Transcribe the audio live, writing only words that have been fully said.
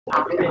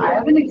I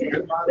have an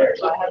exam on there,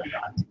 so I haven't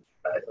gotten.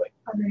 But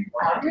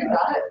after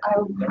that, I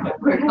will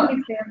remember an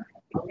exam.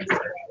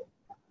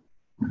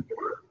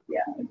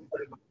 Yeah.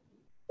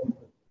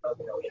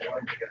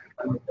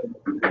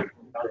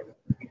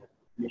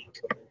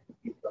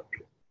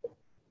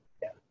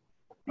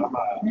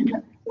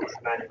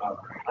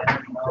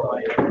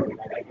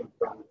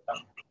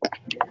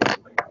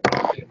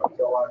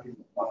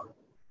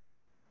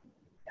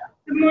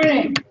 Good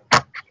morning.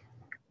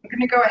 I'm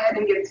going to go ahead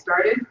and get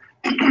started.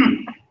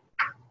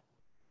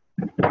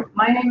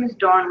 My name is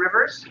Dawn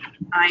Rivers.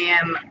 I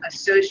am a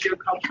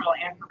sociocultural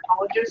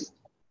anthropologist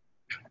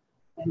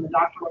and a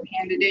doctoral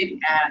candidate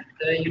at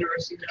the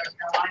University of North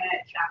Carolina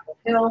at Chapel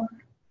Hill.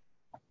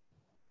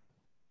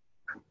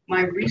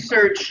 My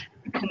research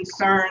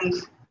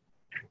concerns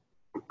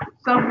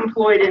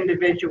self-employed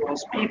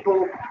individuals,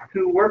 people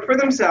who work for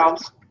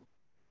themselves,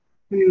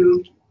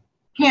 who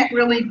can't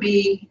really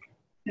be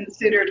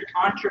considered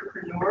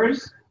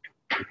entrepreneurs,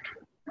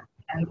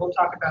 and we'll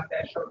talk about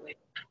that shortly,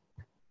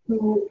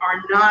 who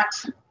are not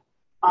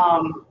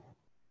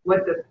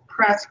what the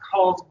press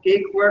calls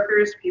gig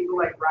workers, people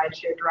like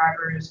rideshare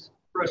drivers,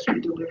 grocery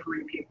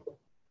delivery people,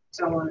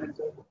 so on and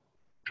so forth.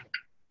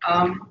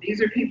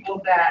 These are people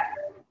that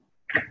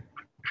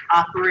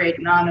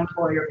operate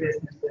non-employer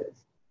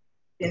businesses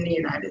in the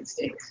United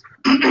States.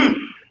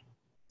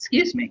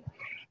 Excuse me.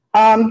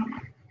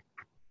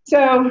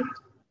 So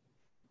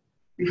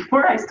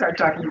before I start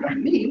talking about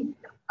me,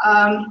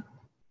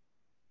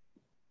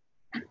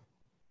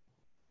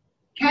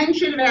 Ken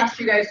should have asked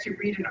you guys to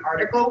read an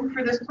article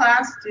for this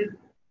class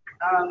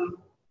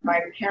by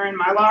Karen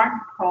Mylar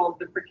called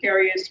The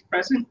Precarious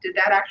Present. Did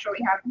that actually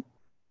happen?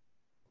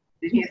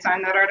 Did he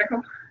assign that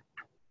article?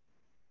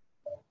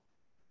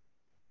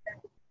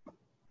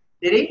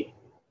 Did he?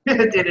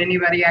 Did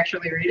anybody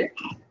actually read it?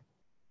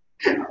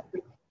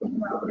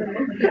 Well,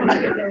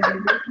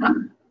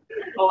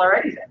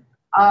 alrighty then.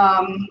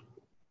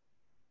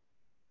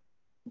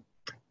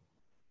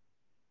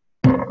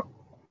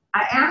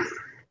 I asked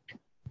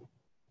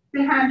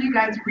to have you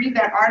guys read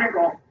that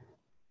article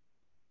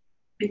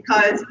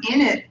because in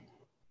it,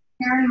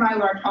 Karen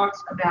Mylar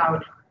talks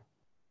about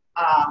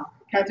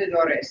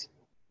catadores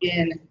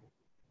in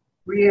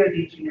Rio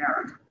de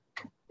Janeiro,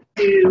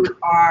 who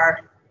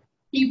are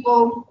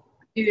people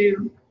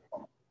who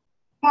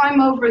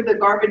climb over the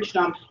garbage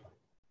dump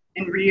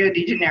in Rio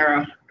de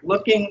Janeiro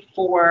looking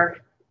for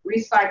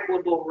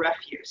recyclable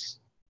refuse.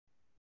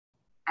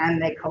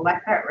 And they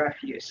collect that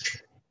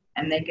refuse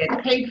and they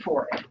get paid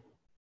for it.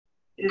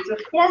 It is a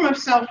form of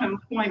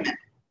self-employment.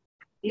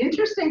 The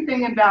interesting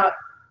thing about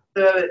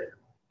the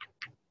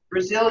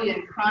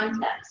Brazilian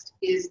context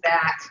is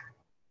that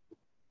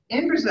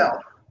in Brazil,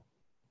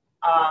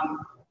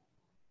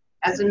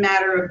 as a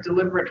matter of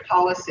deliberate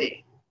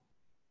policy,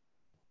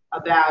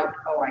 about,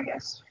 I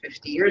guess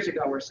 50 years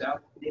ago or so,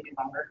 maybe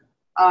longer,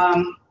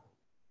 the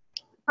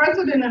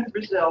president of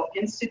Brazil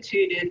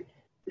instituted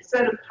a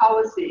set of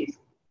policies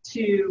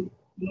to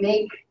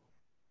make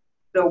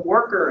the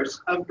workers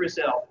of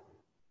Brazil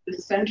the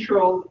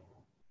central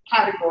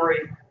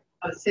category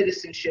of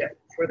citizenship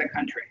for the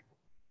country.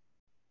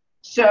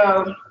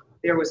 So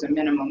there was a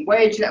minimum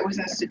wage that was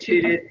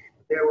instituted.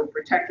 There were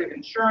protective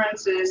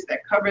insurances that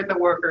covered the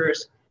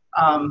workers,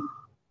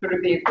 sort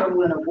of the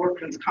equivalent of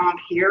workman's comp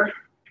here,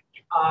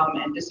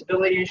 and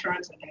disability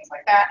insurance and things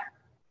like that.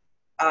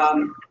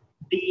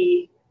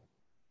 The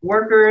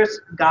workers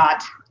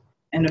got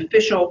an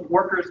official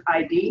workers'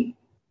 ID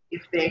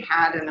if they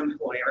had an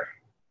employer.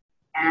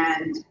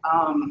 And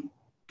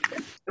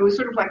it was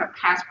sort of like a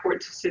passport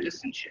to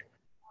citizenship.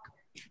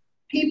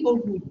 People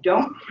who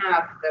don't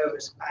have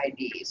those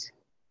IDs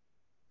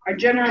are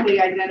generally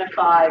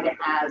identified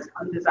as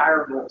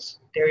undesirables.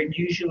 They're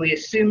usually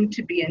assumed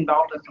to be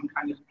involved in some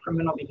kind of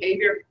criminal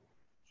behavior.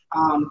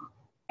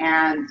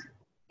 And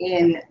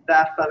in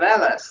the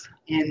favelas,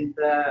 in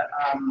the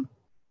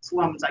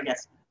slums, I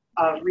guess,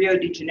 of Rio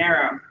de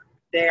Janeiro,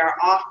 they are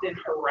often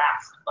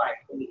harassed by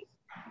police.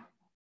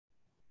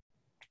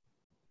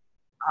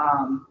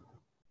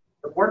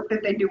 The work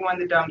that they do on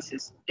the dumps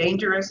is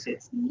dangerous,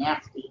 it's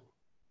nasty.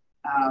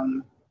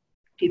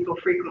 People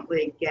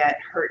frequently get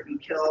hurt and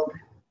killed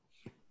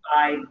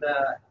by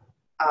the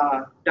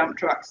dump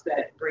trucks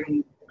that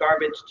bring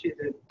garbage to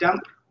the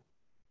dump.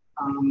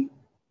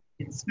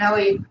 It's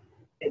smelly,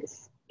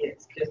 it's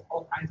just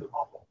all kinds of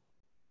awful.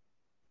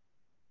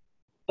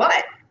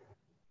 But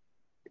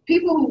the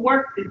people who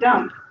work the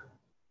dump,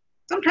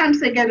 sometimes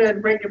they get a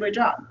regular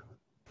job.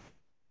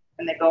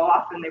 And they go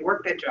off and they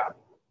work their job.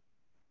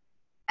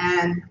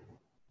 And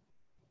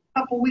a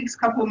couple weeks,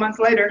 couple months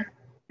later,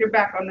 you're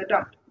back on the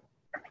dump.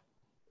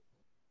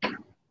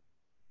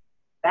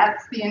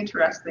 That's the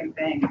interesting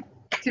thing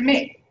to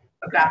me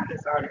about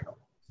this article.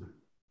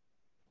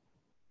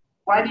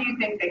 Why do you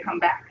think they come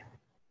back?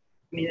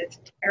 I mean, it's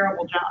a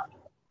terrible job.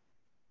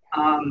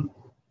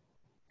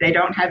 They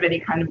don't have any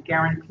kind of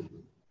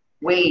guaranteed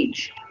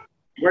wage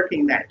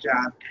working that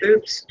job.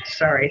 Oops,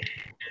 sorry.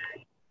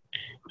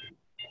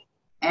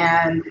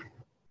 And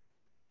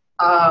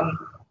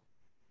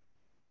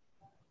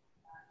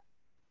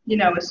you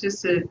know, it's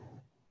just a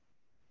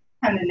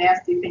kind of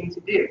nasty thing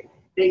to do.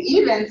 They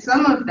even,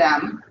 some of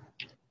them,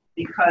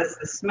 because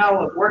the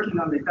smell of working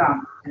on the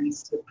dump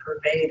tends to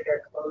pervade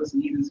their clothes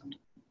and even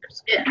sometimes their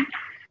skin,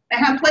 they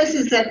have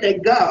places that they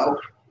go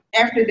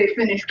after they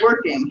finish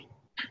working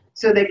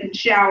so they can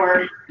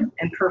shower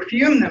and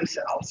perfume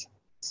themselves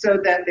so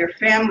that their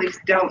families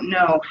don't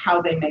know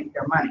how they make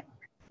their money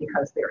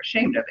because they're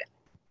ashamed of it.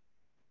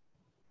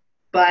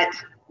 But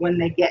when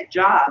they get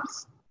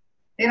jobs,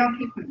 they don't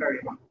keep them very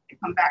long. They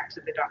come back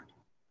to the dump.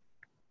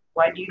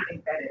 Why do you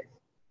think that is?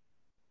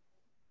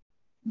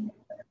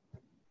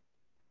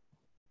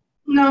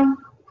 No.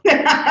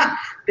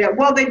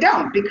 Well, they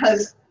don't,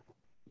 because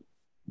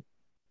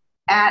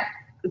at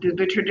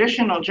the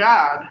traditional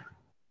job,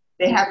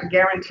 they have a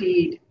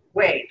guaranteed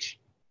wage.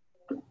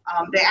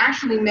 They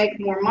actually make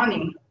more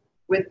money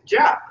with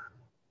job.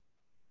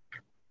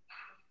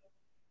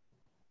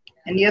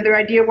 Any other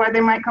idea why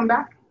they might come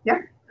back? Yeah?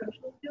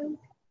 Social skills?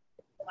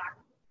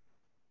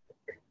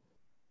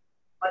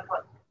 Like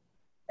what?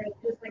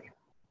 Just like.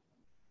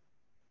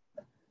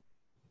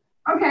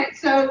 Okay,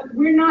 so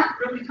we're not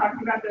really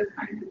talking about those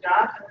kinds of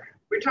jobs.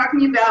 We're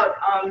talking about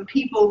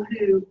people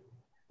who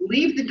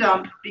leave the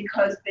dump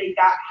because they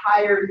got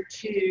hired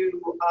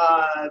to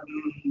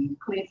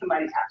clean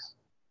somebody's house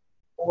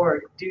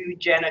or do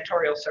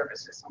janitorial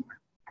services somewhere.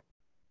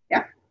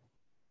 Yeah?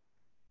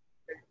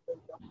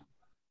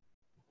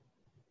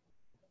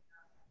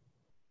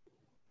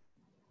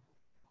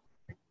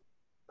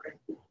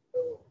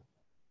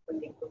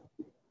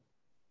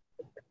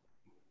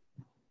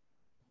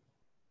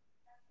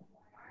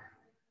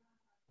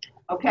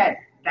 Okay,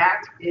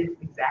 that is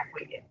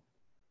exactly it.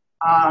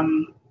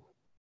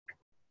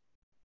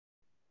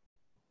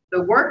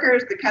 The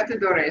workers, the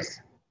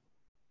catadores,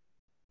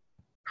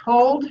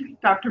 told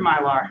Dr.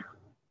 Mylar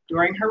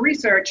during her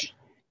research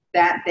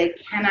that they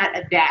cannot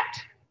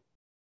adapt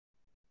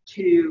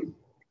to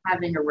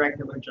having a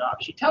regular job.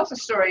 She tells a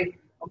story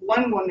of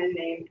one woman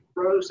named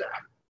Rosa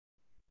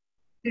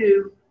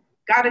who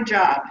got a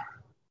job.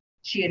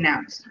 She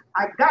announced,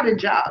 "I've got a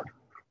job."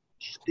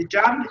 The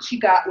job that she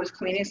got was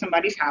cleaning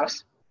somebody's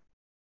house.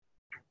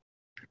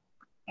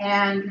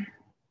 And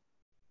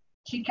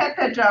she kept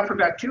that job for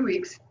about 2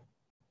 weeks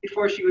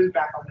before she was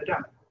back on the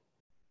dump.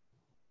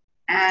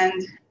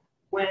 And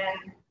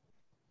when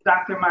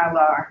Dr.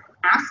 Mylar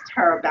asked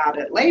her about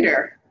it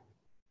later,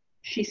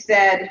 she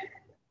said,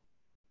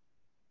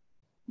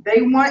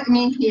 "They want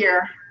me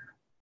here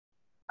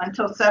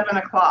until 7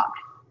 o'clock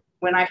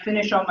when I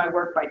finish all my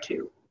work by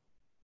 2.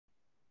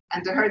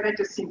 And to her, that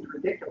just seemed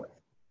ridiculous.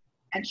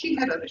 And she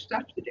had other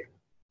stuff to do.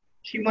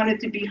 She wanted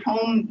to be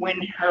home when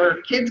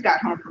her kids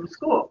got home from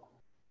school.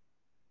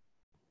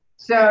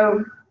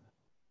 So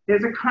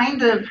there's a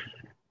kind of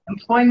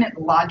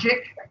employment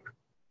logic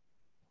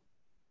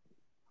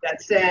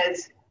that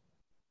says,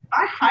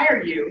 I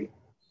hire you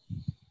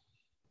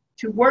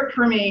to work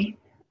for me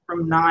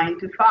from 9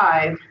 to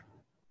 5.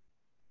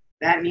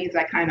 That means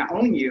I kind of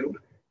own you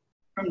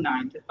from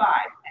 9 to 5.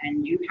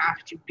 And you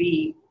have to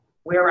be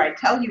where I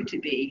tell you to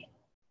be,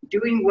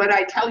 doing what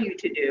I tell you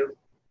to do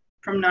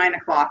from 9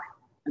 o'clock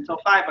until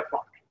 5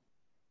 o'clock.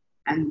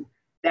 And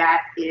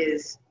that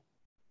is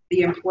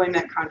the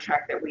employment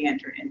contract that we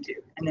enter into.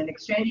 And in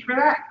exchange for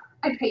that,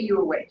 I pay you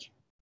a wage.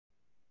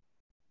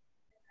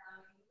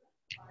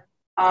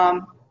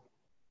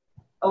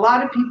 A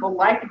lot of people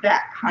like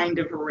that kind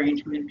of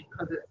arrangement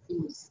because it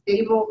seems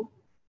stable,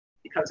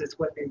 because it's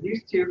what they're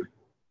used to.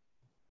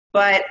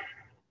 But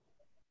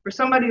for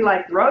somebody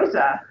like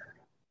Rosa,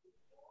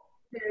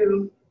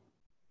 who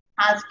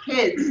has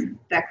kids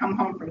that come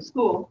home from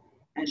school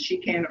and she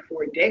can't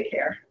afford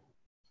daycare,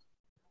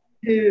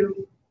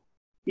 who,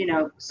 you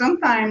know,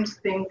 sometimes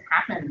things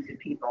happen to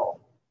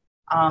people.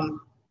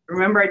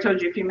 Remember I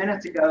told you a few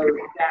minutes ago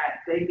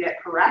that they get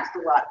harassed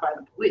a lot by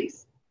the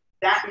police.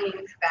 That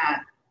means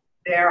that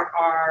there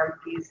are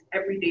these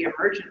everyday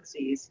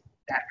emergencies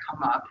that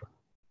come up.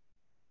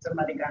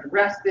 Somebody got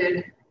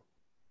arrested,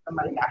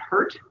 somebody got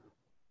hurt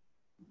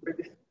for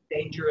this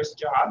dangerous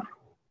job.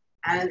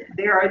 And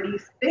there are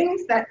these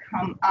things that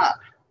come up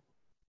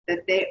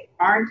that they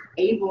aren't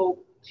able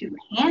to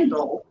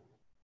handle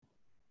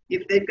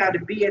if they've got to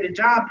be at a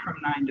job from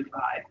 9 to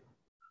 5.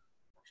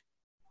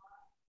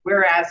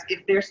 Whereas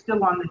if they're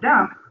still on the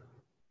dump,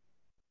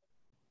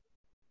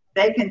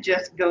 they can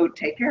just go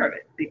take care of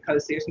it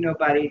because there's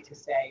nobody to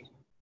say,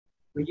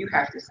 well, you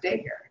have to stay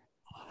here.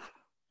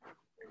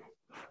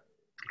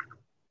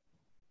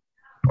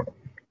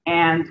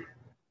 And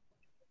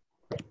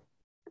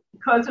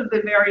because of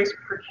the various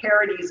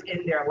precarities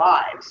in their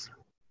lives,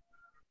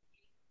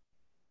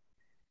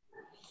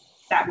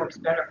 that works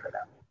better for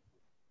them.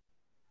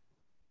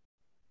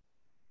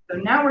 So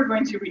now we're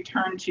going to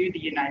return to the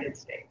United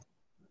States.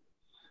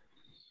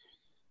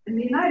 In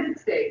the United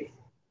States,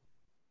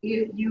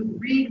 if you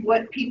read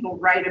what people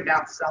write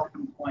about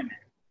self-employment,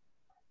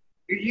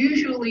 you're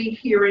usually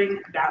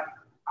hearing about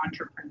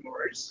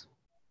entrepreneurs,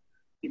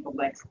 people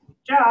like Steve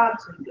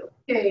Jobs and Bill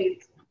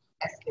Gates,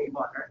 S.K.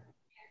 Walker,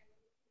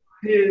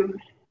 who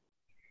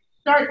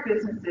start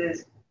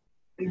businesses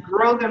and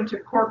grow them to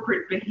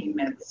corporate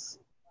behemoths.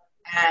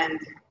 And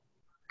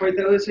for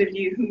those of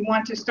you who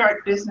want to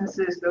start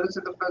businesses, those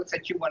are the folks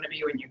that you want to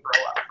be when you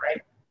grow up,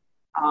 right?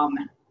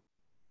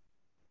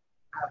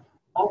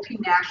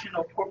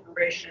 Multinational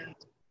corporations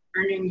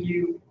earning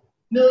you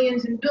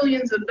millions and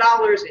billions of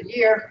dollars a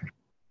year.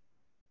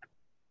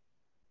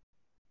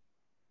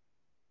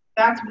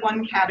 That's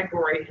one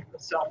category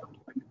of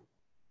self-employment.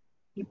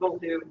 People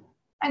who,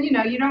 and you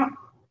know, you don't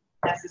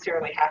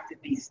necessarily have to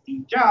be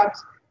Steve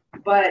Jobs,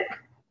 but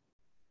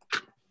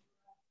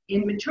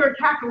in mature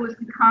capitalist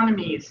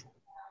economies,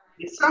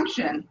 the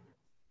assumption,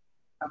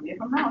 tell me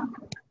if I'm wrong,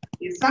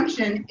 the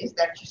assumption is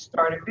that you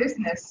start a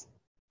business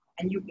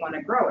and you want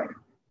to grow it,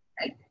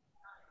 right?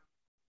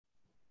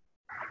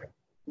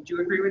 Would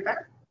you agree with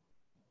that?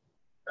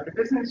 Start a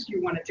business,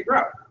 you want it to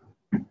grow.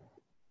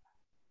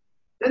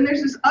 Then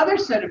there's this other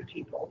set of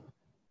people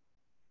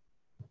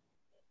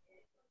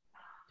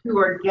who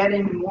are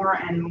getting more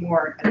and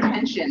more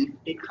attention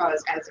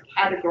because as a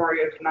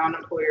category of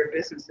non-employer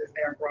businesses,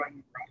 they are growing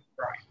and growing and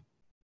growing.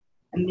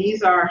 And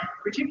these are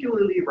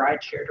particularly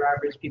rideshare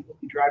drivers, people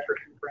who drive for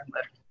Uber and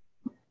Lyft.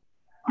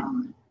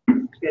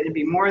 There's going to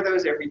be more of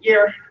those every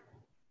year.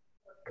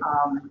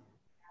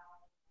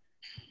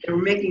 They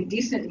were making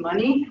decent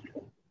money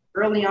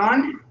early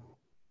on,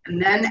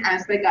 and then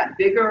as they got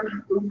bigger,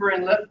 Uber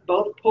and Lyft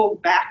both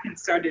pulled back and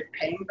started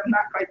paying them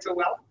not quite so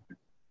well.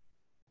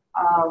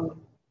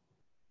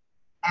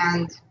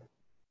 And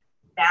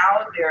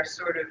now they're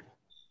sort of,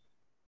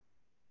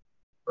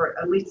 or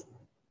at least,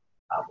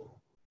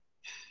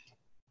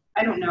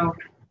 I don't know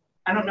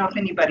if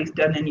anybody's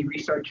done any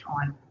research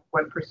on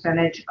what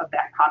percentage of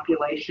that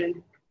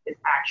population is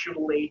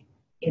actually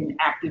in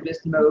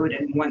activist mode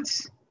and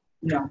wants,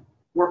 you know,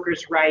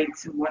 workers'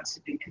 rights and wants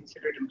to be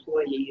considered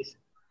employees.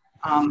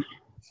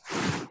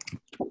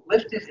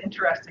 Lyft is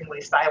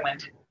interestingly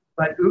silent,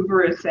 but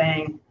Uber is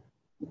saying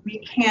we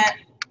can't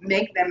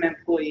make them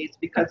employees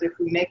because if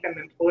we make them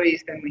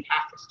employees, then we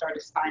have to start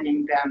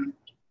assigning them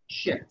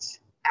shifts,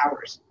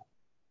 hours.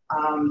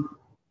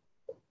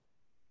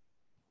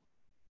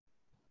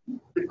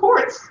 The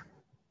courts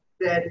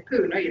said,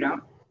 pooh, no, you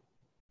don't.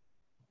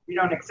 We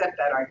don't accept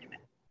that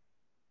argument.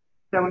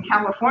 So in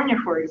California,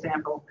 for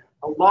example,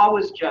 a law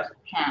was just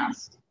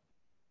passed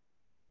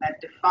that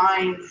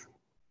defines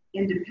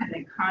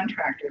independent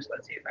contractors,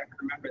 let's see if I can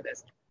remember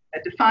this,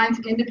 that defines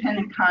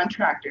independent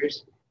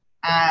contractors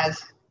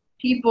as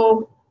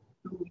people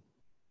who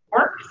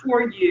work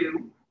for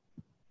you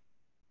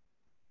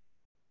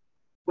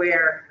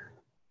where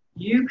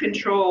you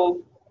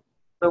control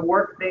the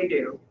work they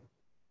do,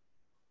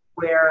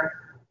 where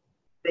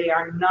they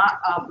are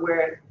not,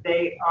 where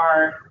they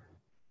are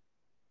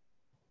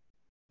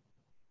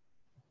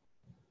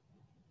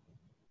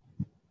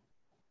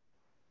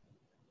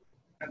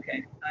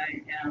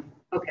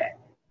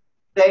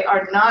they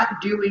are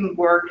not doing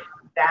work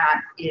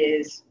that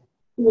is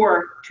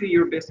core to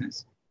your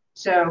business.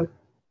 So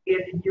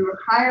if you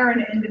hire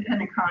an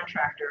independent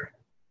contractor,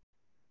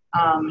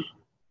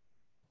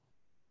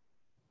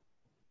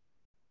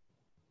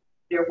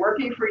 they're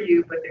working for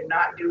you, but they're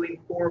not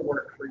doing core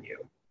work for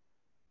you.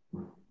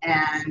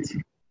 And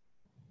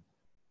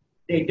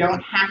they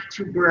don't have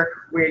to work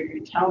where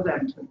you tell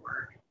them to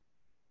work.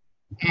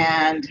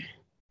 And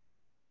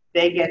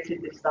they get to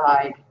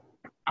decide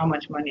how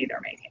much money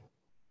they're making.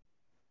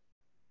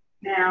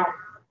 Now,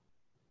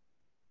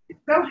 it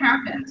so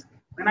happens,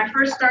 when I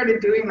first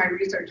started doing my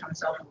research on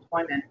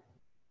self-employment,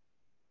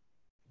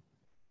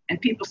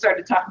 and people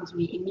started talking to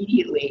me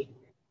immediately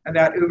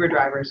about Uber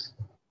drivers,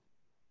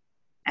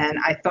 and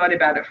I thought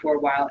about it for a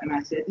while, and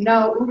I said,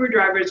 no, Uber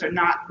drivers are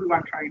not who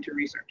I'm trying to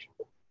research.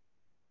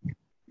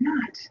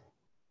 Not.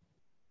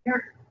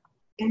 They're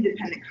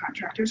independent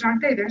contractors,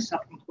 aren't they? They're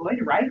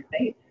self-employed, right?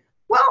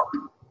 Well,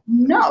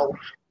 no,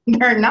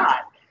 they're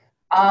not.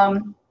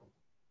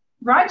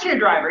 Rideshare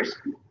drivers,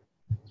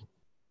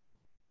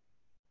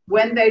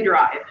 when they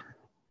drive,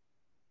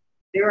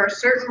 there are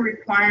certain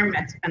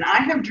requirements, and I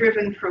have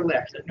driven for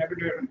Lyft, I've never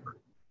driven for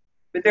Lyft,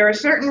 but there are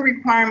certain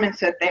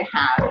requirements that they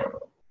have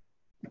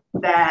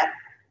that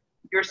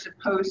you're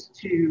supposed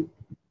to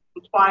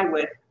comply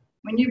with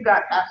when you've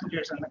got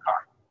passengers in the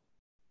car.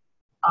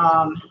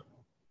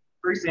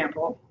 For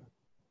example,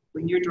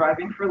 when you're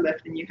driving for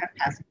Lyft and you have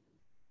passengers in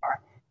the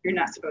car, you're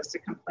not supposed to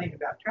complain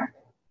about traffic.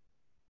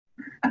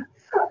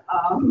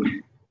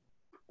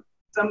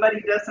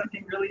 Somebody does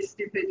something really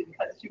stupid and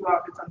cuts you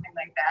off or something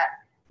like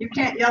that, you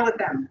can't yell at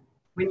them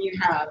when you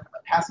have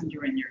a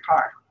passenger in your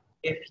car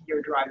if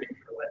you're driving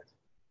for Lyft.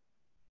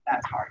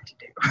 That's hard to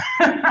do.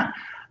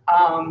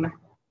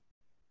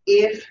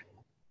 If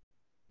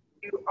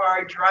you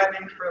are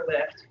driving for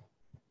Lyft,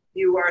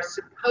 you are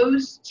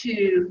supposed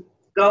to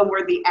go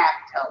where the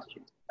app tells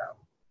you to go.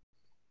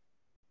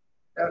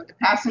 So if the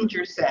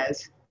passenger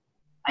says,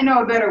 I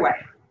know a better way,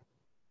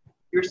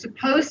 you're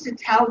supposed to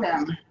tell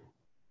them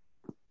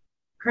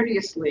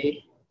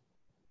courteously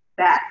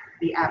that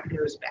the app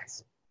knows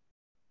best.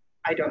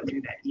 I don't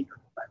do that either,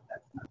 but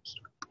that's another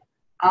story.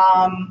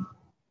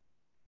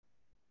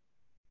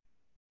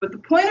 But the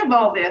point of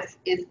all this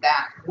is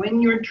that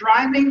when you're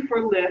driving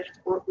for Lyft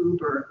or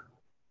Uber,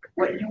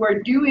 what you are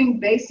doing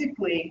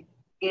basically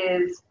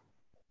is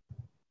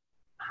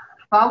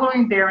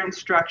following their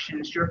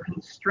instructions. You're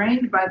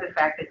constrained by the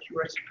fact that you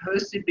are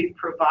supposed to be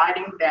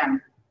providing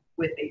them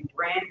with a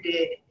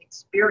branded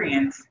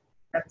experience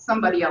that's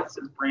somebody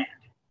else's brand.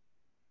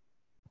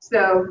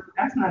 So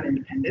that's not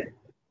independent.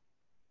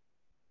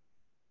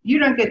 You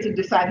don't get to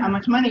decide how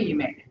much money you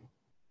make.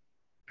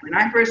 When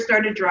I first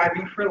started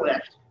driving for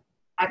Lyft,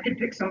 I could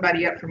pick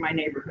somebody up from my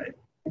neighborhood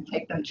and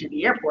take them to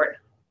the airport,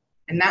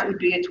 and that would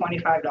be a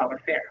 $25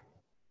 fare.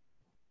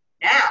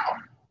 Now,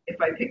 if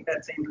I pick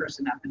that same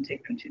person up and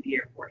take them to the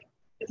airport,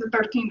 it's a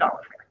 $13 fare.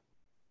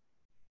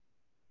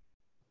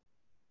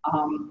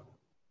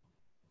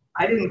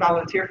 I didn't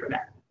volunteer for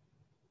that.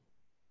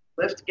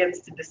 Lyft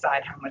gets to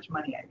decide how much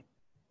money I make.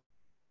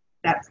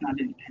 That's not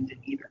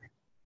independent either.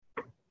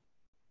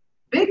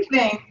 Big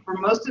thing for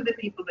most of the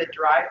people that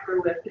drive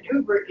for Lyft and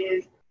Uber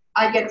is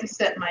I get to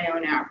set my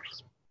own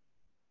hours.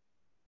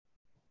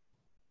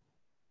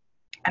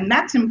 And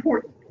that's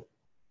important.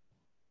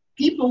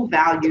 People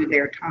value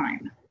their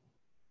time.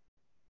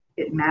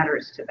 It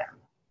matters to them.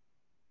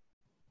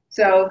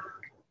 So,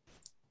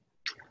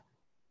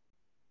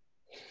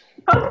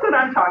 folks that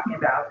I'm talking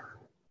about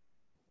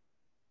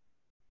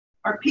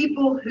are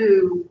people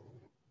who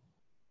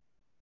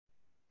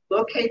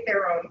locate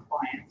their own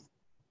clients.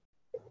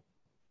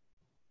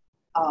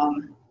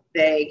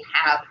 They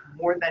have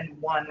more than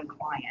one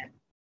client.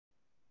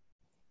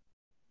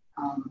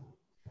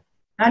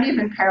 Not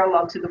even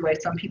parallel to the way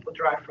some people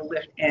drive for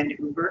Lyft and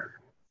Uber,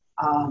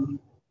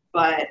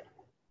 but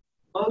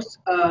most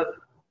of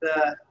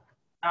the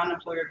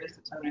non-employer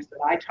business owners that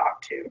I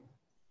talk to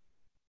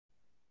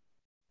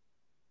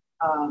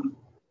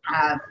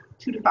have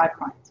 2 to 5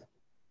 clients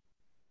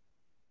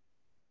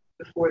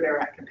before they're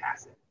at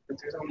capacity,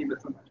 because there's only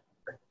so much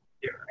to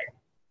do,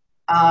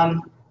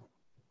 right?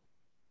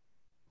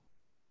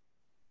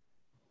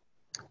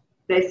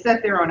 They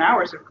set their own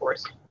hours, of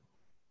course,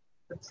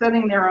 but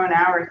setting their own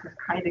hours is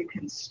kind of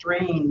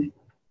constrained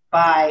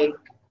by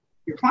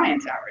your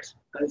client's hours,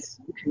 because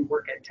you can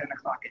work at 10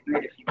 o'clock at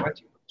night if you want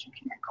to, but you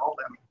can't call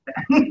them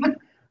then.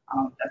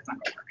 That's not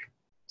going to work.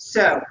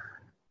 So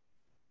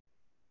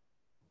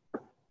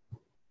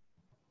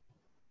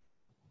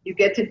you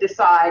get to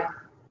decide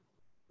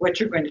what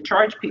you're going to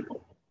charge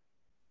people.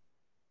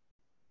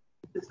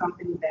 This is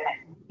something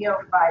that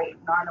neophyte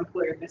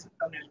non-employer business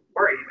owners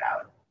worry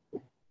about.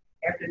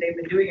 After they've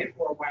been doing it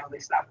for a while, they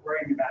stop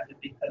worrying about it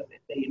because they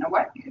say, you know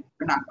what, if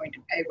you're not going to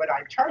pay what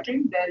I'm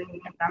charging, then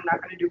I'm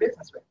not going to do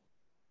business with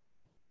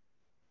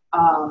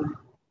you.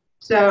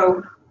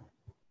 So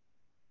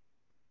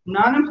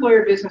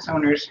non-employer business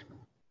owners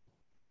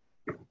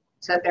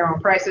set their own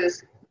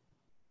prices,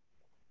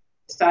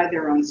 decide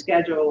their own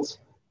schedules,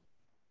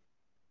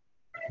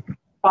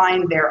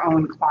 find their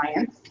own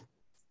clients,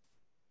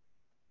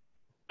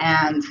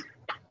 and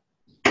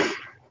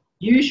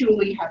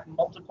usually have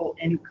multiple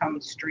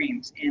income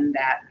streams in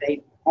that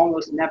they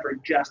almost never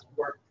just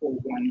work for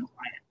one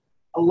client.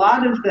 A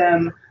lot of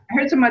them, I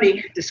heard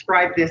somebody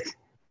describe this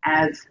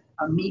as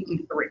a meet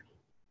and three.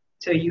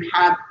 So you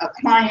have a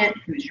client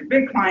who's your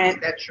big client,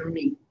 that's your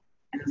meet.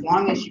 And as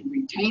long as you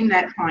retain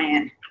that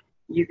client,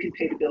 you can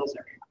pay the bills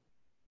every month.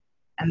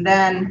 And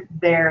then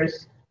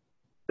there's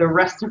the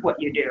rest of what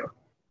you do.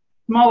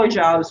 Smaller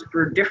jobs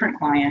for different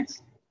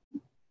clients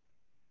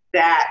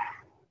that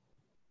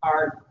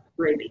are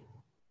gravy.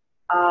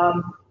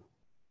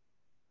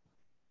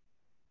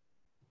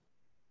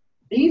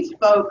 These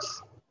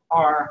folks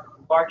are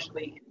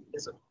largely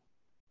invisible.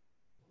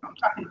 I'm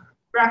talking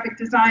graphic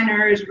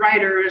designers,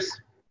 writers,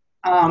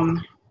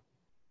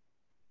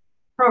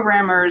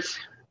 programmers.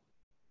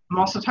 I'm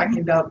also talking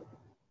about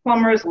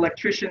plumbers,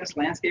 electricians,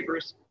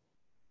 landscapers.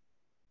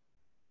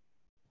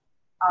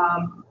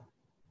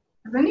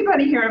 Has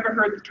anybody here ever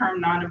heard the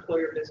term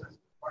non-employer business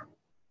before?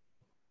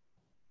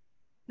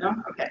 No?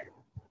 Okay,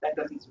 that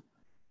doesn't.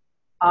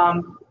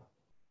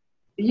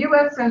 The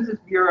U.S. Census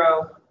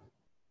Bureau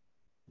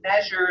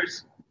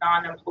measures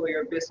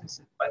non-employer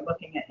businesses by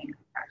looking at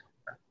income tax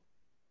returns.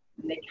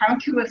 And they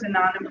count you as a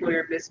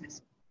non-employer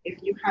business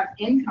if you have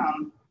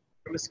income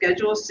from a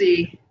Schedule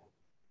C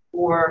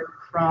or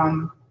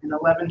from an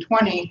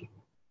 1120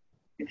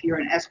 if you're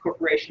an S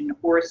corporation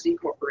or a C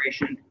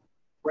corporation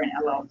or an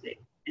LLC,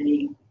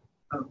 any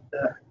of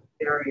the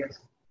various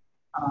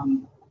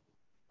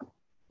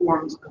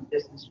forms of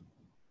business.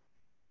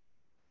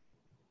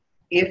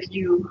 If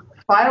you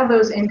file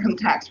those income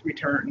tax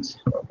returns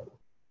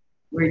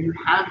where you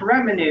have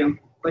revenue,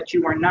 but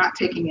you are not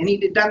taking any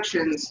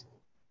deductions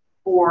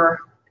for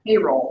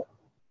payroll,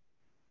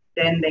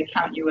 then they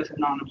count you as a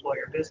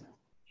non-employer business.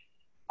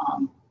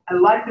 I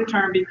like the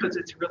term because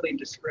it's really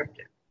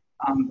descriptive.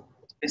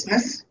 It's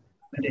business,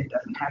 but it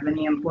doesn't have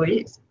any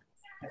employees.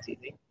 That's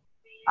easy.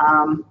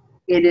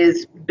 It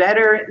is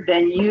better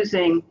than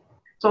using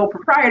sole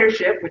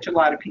proprietorship, which a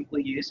lot of people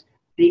use,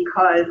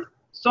 because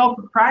sole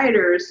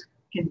proprietors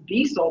can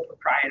be sole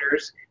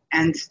proprietors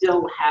and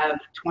still have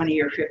 20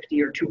 or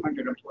 50 or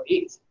 200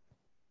 employees.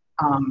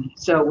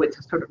 So it's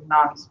a sort of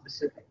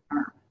non-specific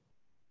term.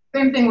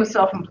 Same thing with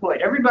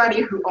self-employed.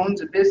 Everybody who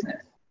owns a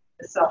business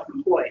is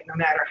self-employed, no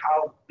matter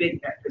how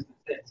big that business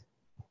is.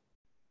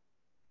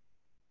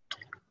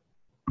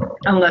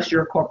 Unless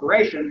you're a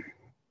corporation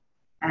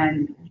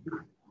and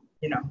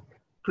you know,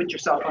 put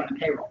yourself on the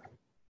payroll.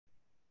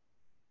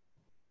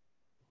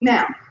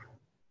 Now,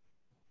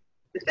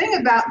 the thing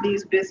about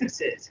these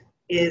businesses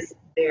is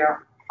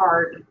they're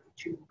hard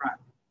to run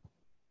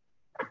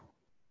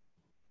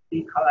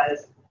because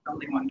there's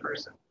only one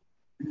person.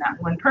 And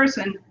that one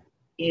person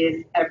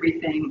is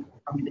everything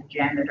from the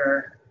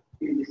janitor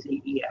to the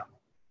CEO.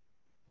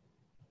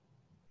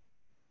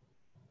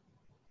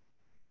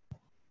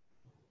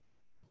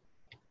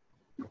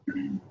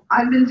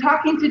 I've been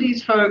talking to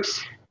these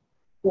folks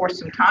for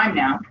some time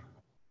now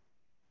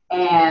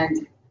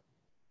and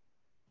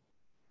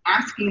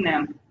asking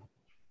them,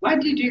 why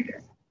do you do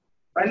this?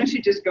 Why don't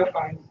you just go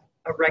find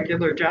a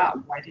regular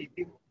job? Why do you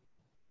do it?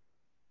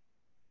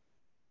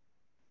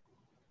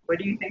 What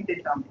do you think they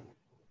tell me?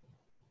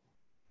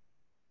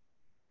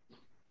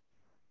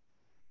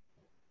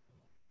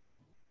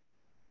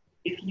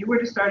 If you were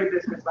to start a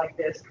business like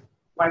this,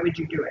 why would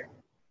you do it?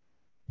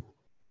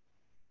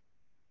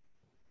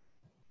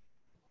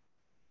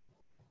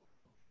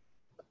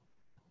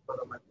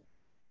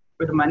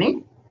 For the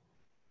money.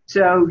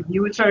 So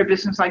you would start a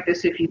business like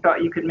this if you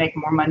thought you could make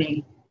more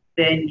money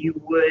than you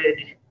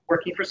would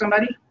working for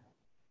somebody?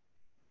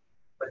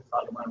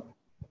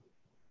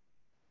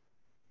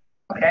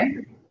 Okay.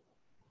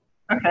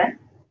 Okay.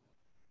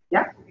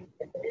 Yeah.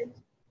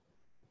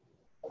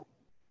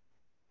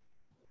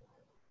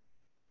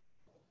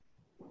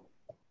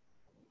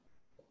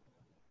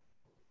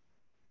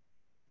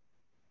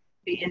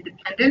 Be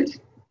independent.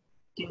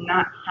 Do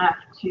not have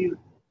to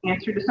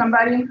answer to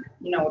somebody,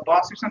 you know, a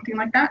boss or something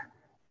like that.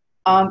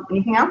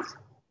 Anything else?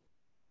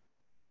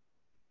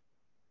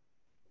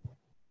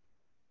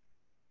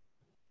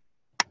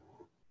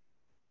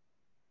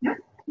 Yeah.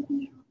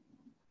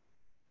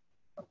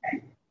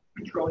 Okay.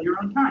 Control your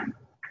own time.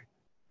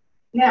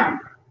 Now,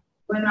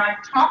 when I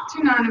talk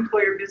to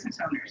non-employer business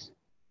owners,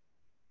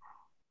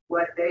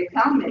 what they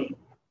tell me,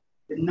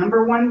 the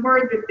number one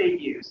word that they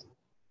use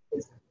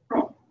is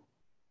control.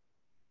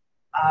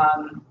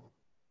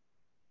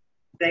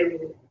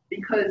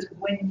 Because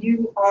when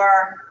you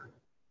are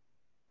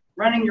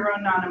running your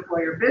own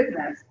non-employer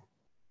business,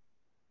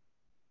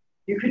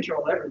 you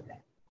control everything.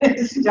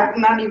 It's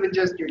not even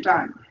just your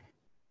time.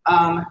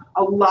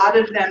 A lot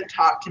of them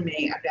talk to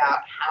me about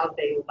how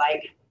they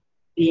like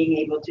being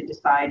able to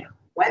decide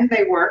when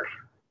they work,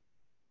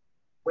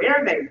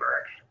 where they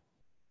work,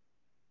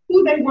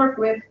 who they work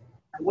with,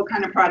 and what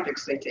kind of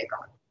projects they take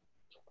on.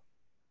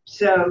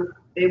 So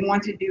they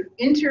want to do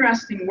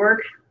interesting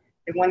work.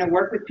 They want to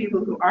work with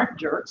people who aren't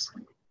jerks,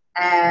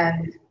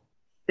 and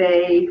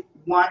they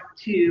want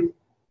to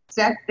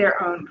set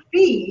their own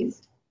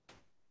fees.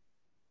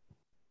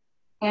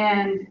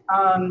 And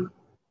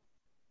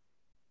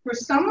for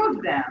some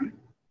of them,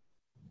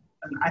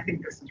 and I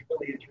think this is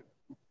really interesting,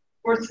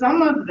 for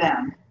some of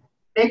them,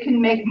 they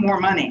can make more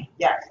money,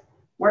 yes,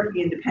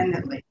 working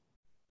independently,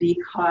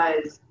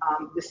 because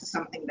this is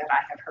something that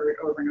I have heard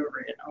over and over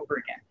and over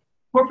again.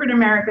 Corporate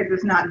America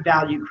does not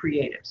value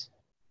creatives.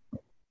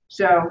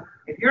 So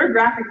if you're a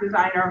graphic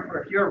designer,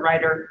 or if you're a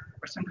writer,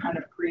 or some kind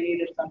of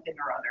creative something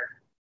or other,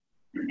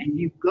 and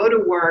you go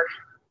to work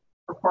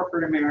for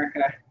corporate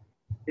America,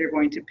 they're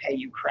going to pay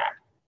you crap.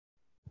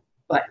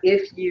 But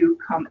if you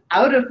come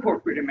out of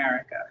corporate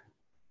America,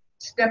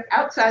 step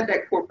outside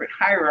that corporate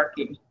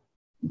hierarchy,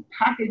 and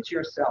package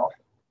yourself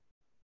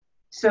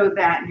so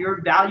that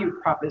your value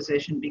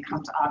proposition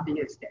becomes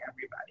obvious to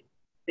everybody,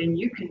 then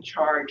you can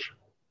charge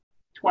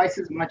twice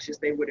as much as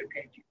they would have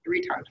paid you,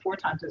 3 times, 4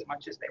 times as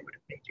much as they would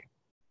have paid you.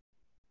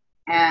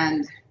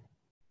 And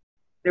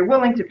they're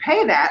willing to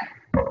pay that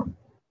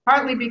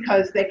partly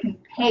because they can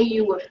pay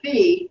you a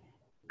fee,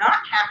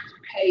 not have to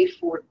pay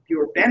for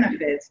your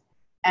benefits,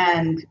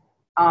 and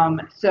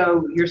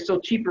so you're still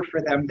cheaper for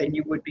them than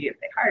you would be if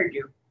they hired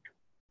you.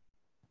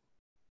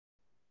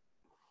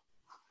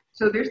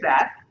 So there's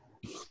that.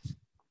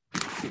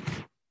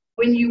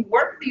 When you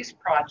work these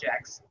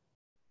projects,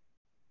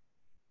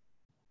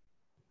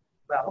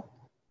 well,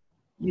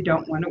 you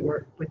don't want to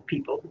work with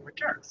people who are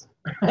jerks,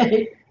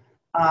 right?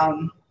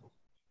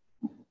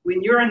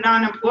 When you're a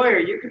non-employer,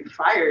 you can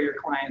fire your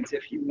clients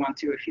if you want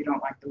to, if you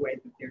don't like the way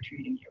that they're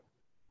treating you.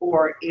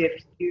 Or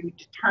if you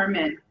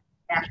determine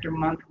after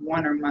month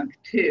 1 or month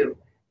 2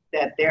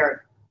 that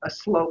they're a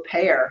slow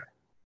payer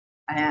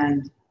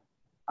and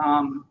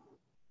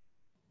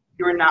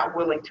you're not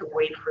willing to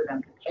wait for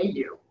them to pay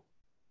you,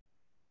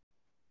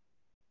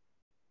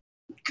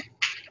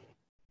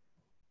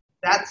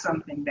 that's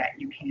something that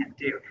you can't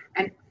do.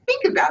 And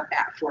think about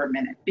that for a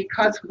minute,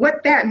 because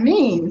what that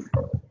means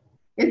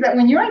is that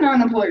when you're a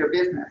non-employer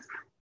business,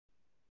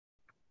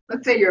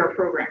 let's say you're a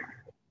programmer,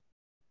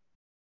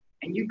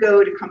 and you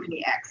go to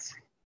company X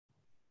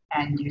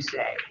and you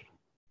say,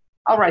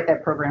 I'll write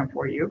that program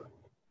for you.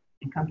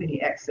 And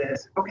company X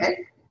says,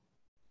 okay.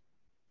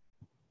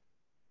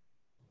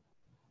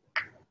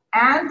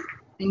 As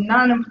a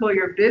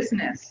non-employer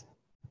business,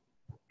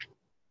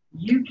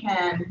 you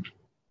can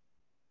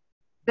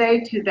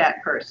say to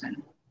that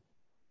person,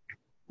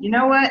 you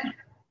know what?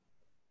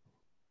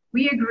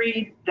 We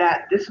agreed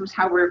that this was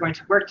how we were going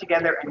to work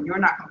together, and you're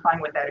not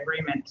complying with that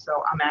agreement,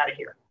 so I'm out of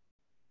here.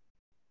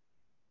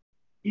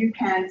 You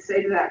can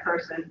say to that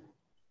person,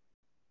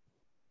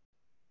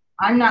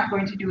 I'm not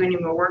going to do any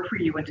more work for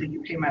you until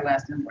you pay my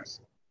last invoice.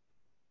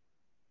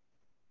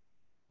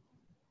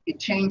 It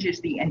changes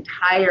the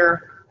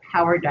entire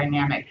power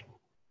dynamic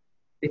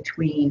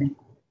between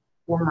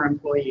former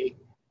employee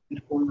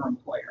and former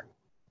employer.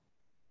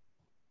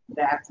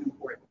 That's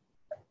important.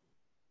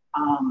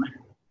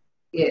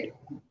 It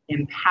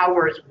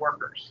empowers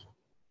workers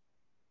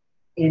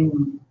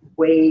in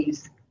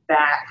ways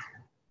that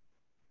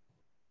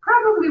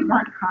probably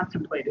weren't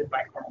contemplated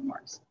by Karl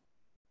Marx.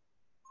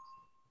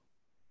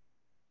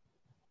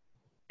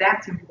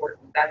 That's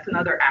important. That's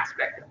another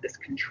aspect of this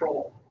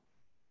control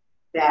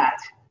that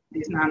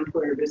these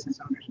non-employer business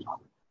owners talk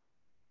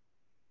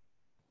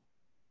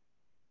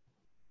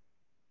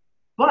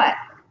about. But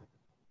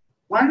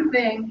one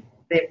thing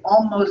they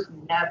almost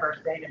never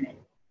say to me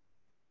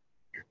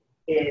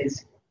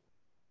is,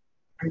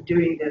 I'm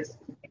doing this.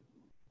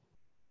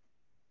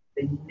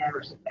 They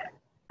never say that.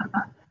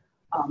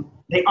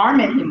 They are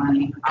making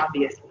money,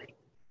 obviously.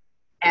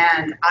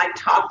 And I've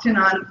talked to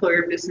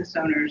non-employer business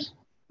owners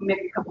who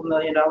make a couple $1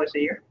 million a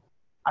year.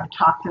 I've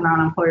talked to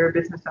non-employer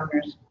business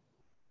owners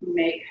who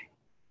make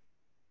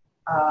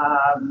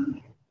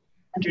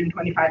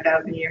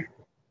 $125,000 a year.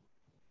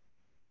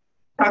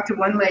 Talked to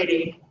one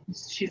lady,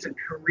 she's a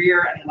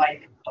career and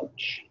life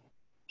coach.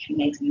 She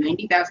makes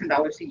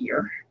 $90,000 a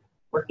year,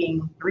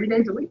 working 3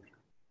 days a week.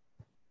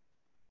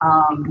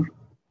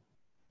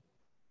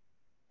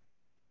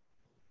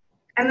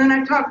 And then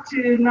I talked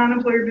to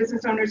non-employer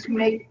business owners who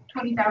make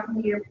 $20,000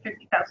 a year,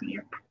 $50,000 a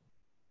year.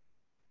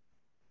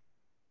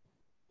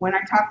 When I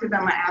talk to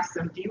them, I ask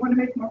them, do you want to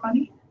make more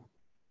money?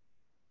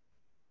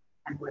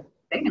 And what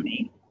they say to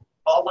me,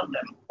 all of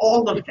them,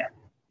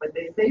 what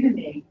they say to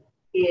me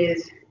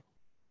is,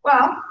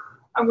 well,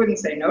 I wouldn't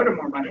say no to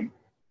more money,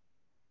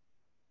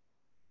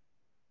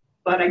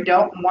 but I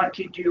don't want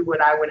to do what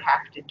I would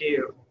have to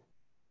do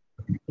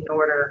in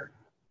order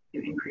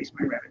to increase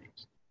my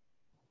revenues.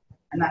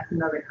 And that's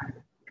another kind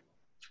of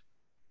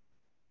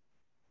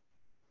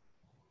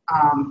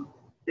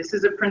this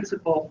is a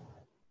principle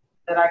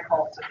that I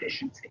call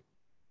sufficiency.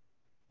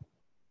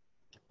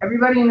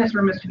 Everybody in this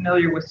room is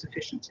familiar with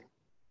sufficiency.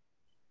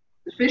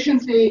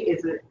 Sufficiency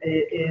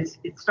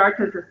it starts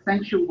as a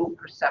sensual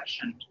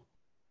perception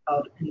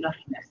of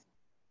enoughness.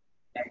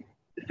 Okay?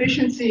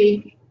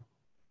 Sufficiency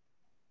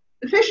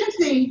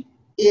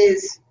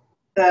is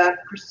the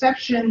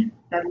perception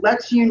that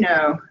lets you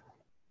know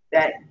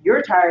that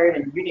you're tired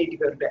and you need to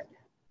go to bed.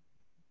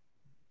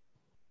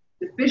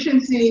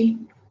 Sufficiency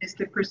is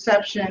the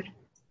perception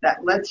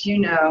that lets you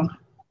know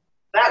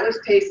that was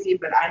tasty,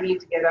 but I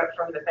need to get up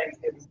from the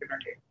Thanksgiving dinner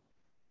table.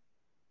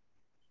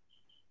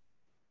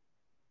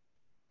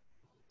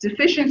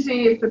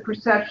 Sufficiency is the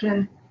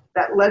perception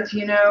that lets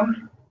you know,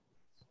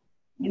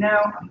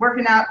 I'm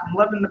working out, I'm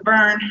loving the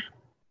burn,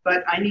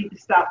 but I need to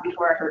stop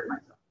before I hurt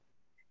myself.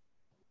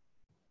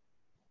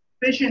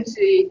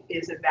 Sufficiency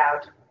is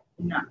about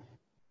enough.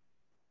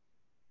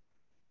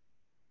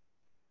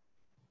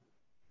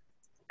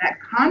 That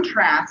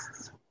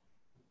contrasts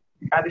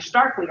rather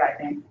starkly, I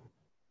think,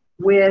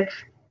 with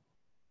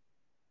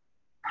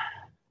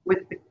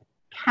the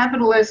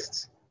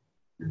capitalist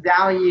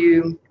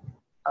value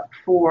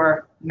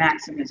for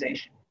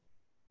maximization.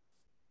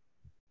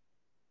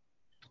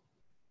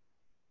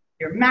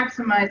 You're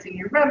maximizing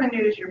your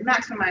revenues, you're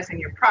maximizing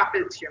your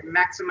profits, you're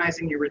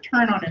maximizing your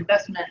return on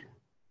investment.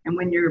 And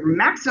when you're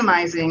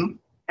maximizing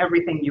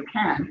everything you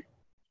can,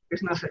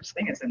 there's no such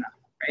thing as enough,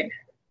 right?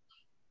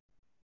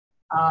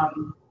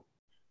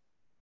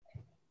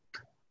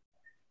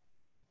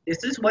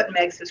 This is what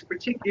makes this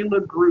particular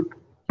group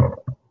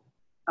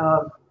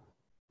of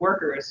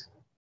workers,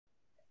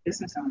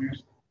 business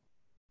owners,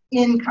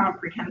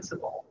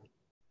 incomprehensible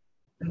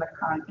in the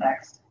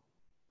context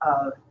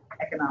of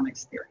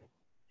economics theory.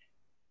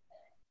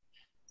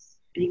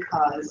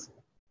 Because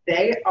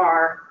they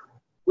are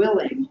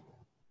willing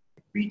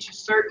to reach a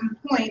certain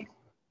point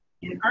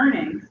in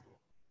earnings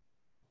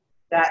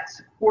that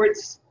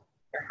supports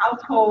their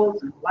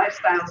households and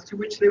lifestyles to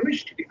which they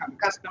wish to become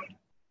accustomed.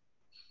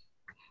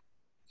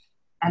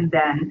 And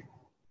then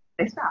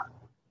they stop.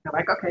 They're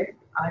like, okay,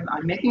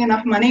 I'm making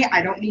enough money,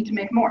 I don't need to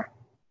make more.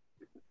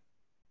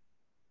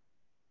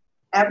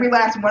 Every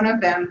last one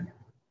of them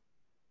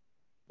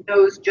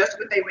knows just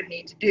what they would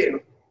need to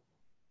do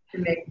to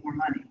make more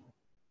money,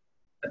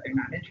 but they're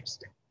not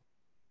interested.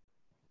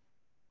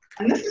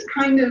 And this is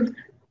kind of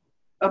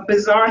a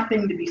bizarre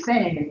thing to be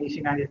saying in these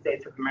United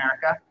States of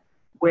America,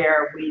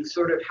 where we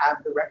sort of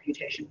have the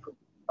reputation for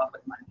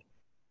public money.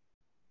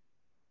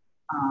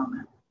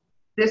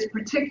 This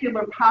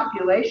particular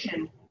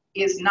population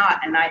is not,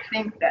 and I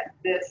think that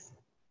this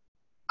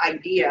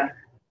idea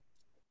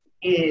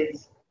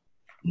is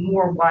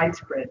more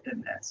widespread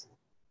than this.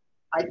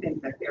 I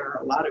think that there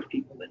are a lot of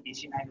people in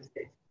these United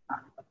States.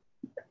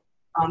 They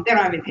don't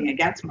have anything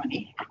against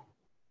money.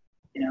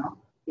 You know,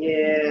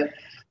 if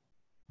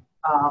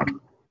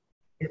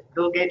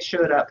Bill Gates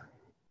showed up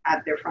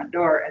at their front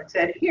door and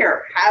said,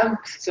 "Here, have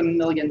some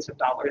millions of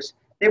dollars,"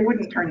 they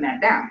wouldn't turn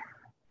that down.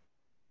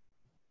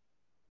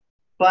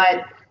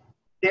 But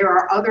there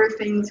are other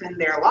things in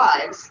their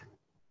lives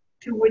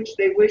to which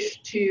they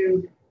wish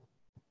to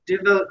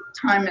devote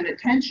time and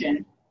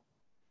attention,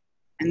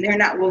 and they're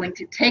not willing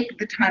to take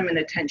the time and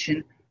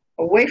attention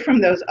away from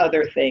those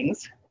other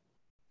things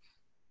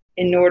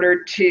in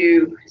order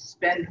to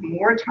spend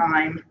more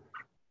time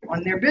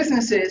on their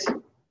businesses,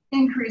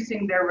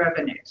 increasing their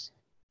revenues.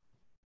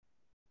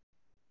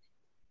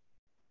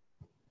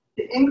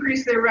 To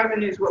increase their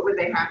revenues, what would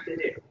they have to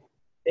do?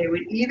 They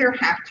would either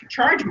have to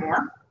charge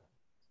more,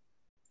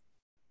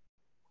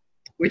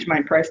 which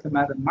might price them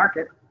out of the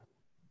market,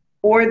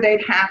 or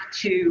they'd have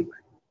to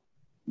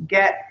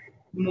get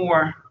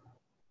more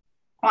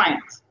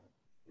clients.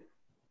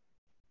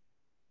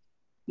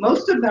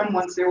 Most of them,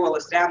 once they're well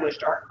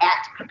established, are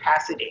at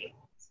capacity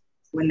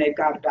when they've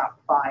got about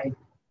 5,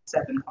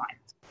 7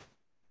 clients.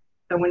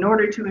 So in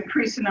order to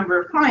increase the number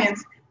of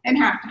clients, they'd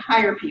have to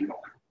hire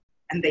people,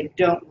 and they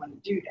don't want to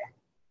do that.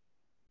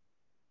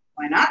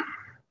 Why not?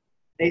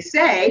 They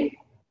say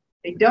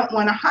they don't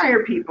want to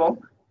hire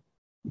people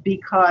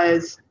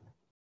because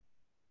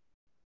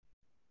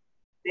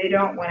they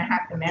don't want to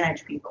have to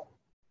manage people.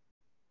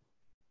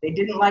 They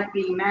didn't like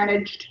being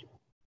managed.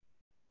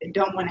 They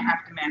don't want to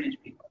have to manage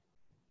people.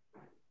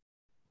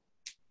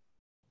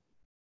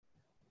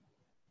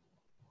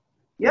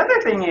 The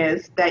other thing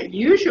is that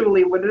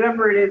usually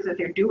whatever it is that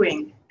they're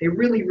doing, they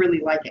really, really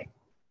like it.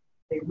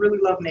 They really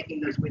love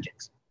making those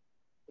widgets.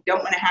 They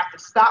don't want to have to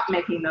stop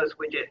making those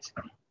widgets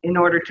in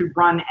order to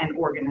run an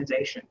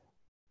organization.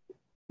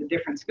 It's a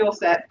different skill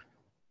set.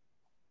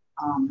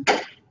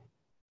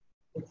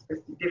 It's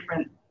just a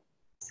different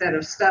set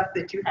of stuff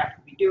that you have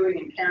to be doing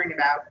and caring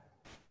about.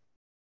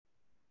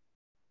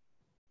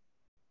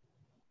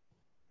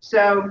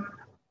 So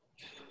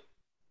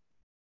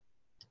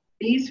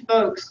these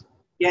folks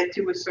get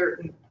to a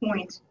certain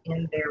point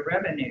in their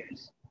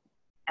revenues,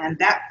 and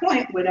that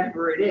point,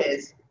 whatever it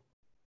is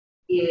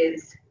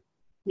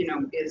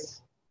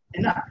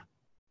enough.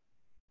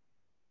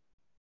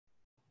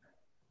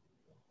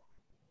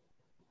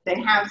 They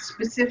have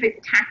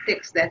specific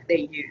tactics that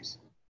they use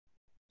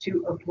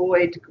to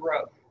avoid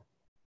growth.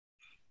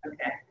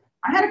 Okay.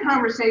 I had a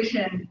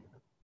conversation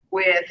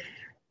with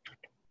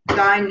a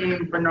guy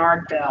named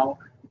Bernard Bell,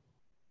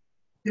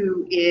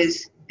 who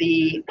is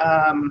the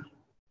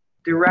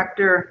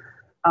director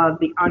of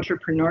the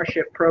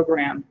entrepreneurship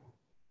program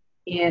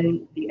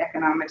in the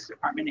economics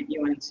department at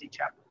UNC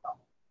Chapel Hill.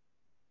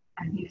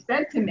 And he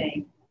said to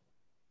me,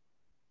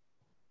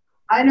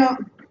 I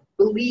don't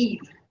believe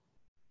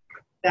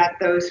that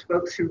those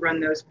folks who run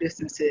those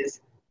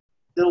businesses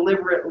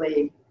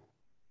deliberately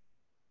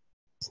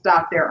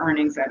stop their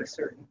earnings at a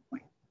certain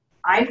point.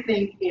 I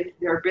think if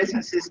their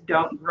businesses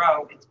don't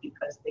grow, it's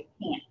because they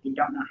can't, they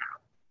don't know how.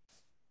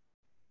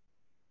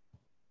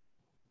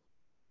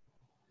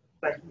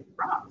 But he's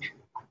wrong,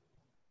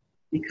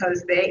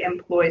 because they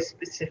employ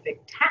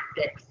specific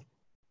tactics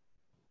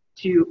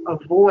to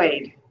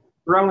avoid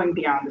growing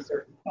beyond a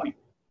certain point.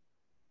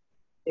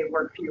 They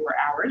work fewer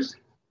hours.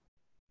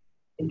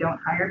 They don't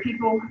hire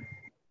people.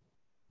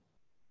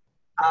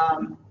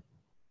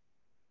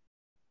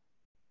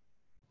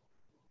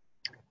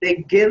 They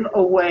give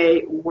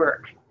away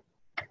work.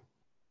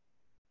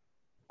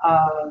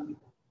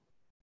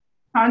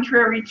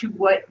 Contrary to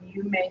what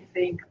you may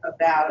think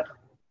about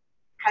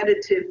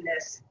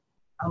competitiveness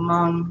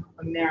among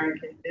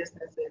American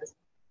businesses,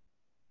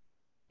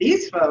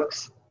 these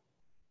folks,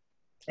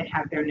 they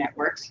have their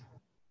networks.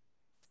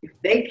 If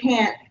they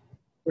can't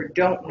or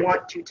don't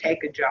want to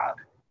take a job,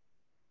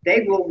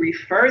 they will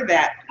refer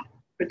that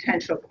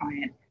potential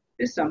client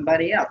to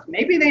somebody else.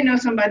 Maybe they know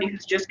somebody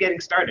who's just getting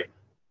started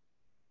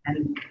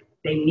and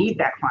they need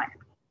that client.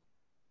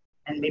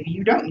 And maybe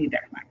you don't need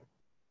that client.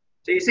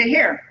 So you say,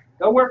 here,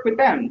 go work with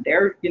them.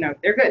 They're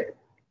good.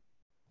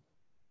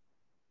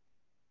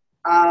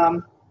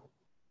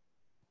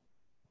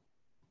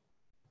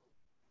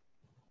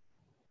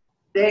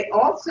 They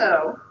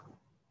also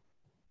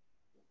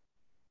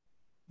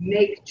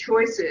make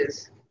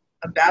choices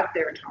about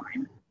their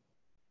time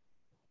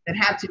that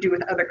have to do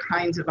with other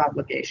kinds of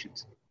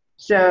obligations.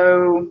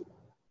 So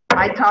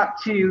I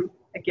talked to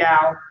a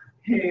gal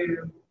who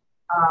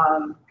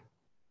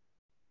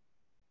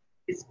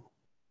is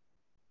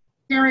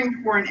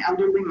caring for an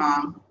elderly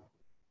mom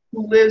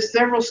who lives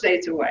several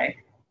states away.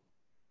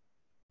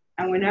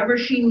 And whenever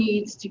she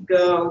needs to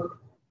go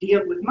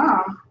deal with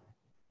mom,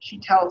 she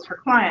tells her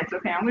clients,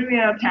 okay, I'm going to be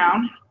out of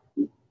town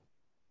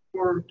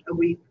for a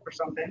week or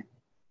something.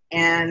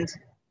 And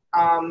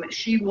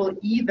she will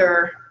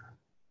either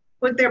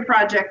put their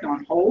project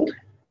on hold,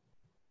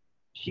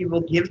 she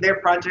will give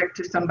their project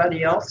to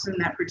somebody else in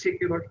that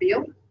particular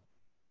field,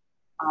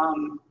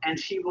 and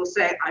she will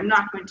say, I'm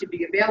not going to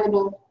be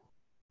available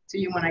to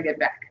you when I get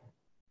back.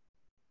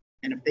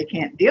 And if they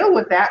can't deal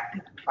with that, they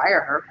can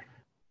fire her.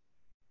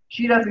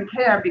 She doesn't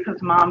care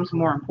because mom's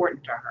more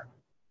important to her.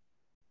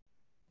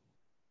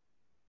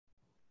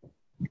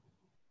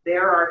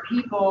 There are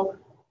people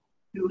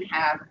who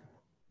have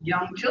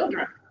young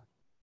children.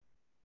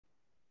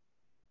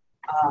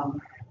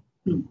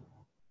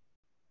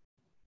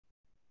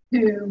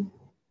 Who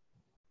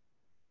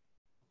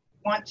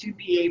want to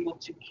be able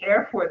to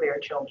care for their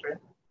children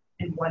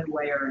in one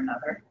way or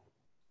another.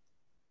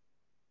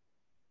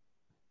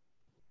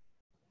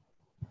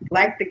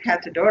 Like the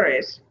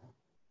catadores,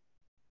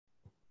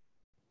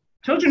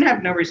 children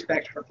have no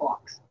respect for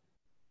clocks.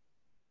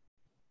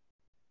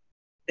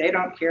 They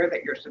don't care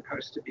that you're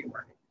supposed to be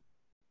working.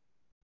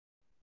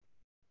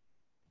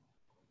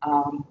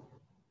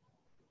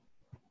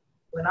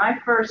 When I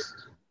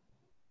first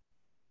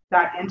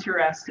got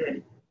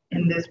interested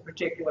in this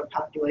particular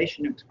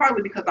population, it was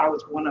partly because I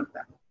was one of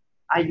them.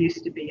 I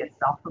used to be a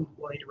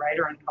self-employed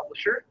writer and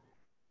publisher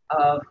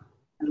of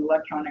an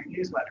electronic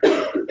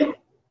newsletter.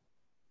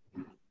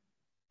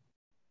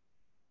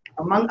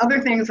 Among other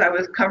things, I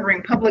was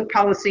covering public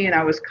policy and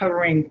I was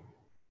covering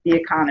the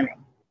economy.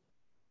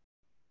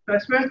 So I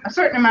spent a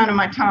certain amount of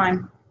my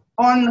time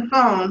on the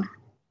phone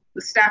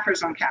with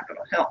staffers on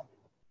Capitol Hill.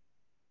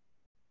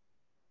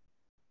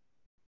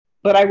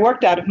 But I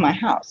worked out of my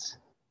house.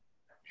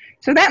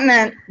 So that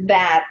meant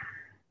that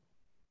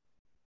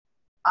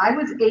I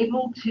was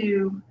able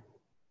to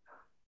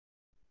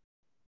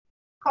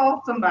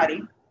call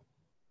somebody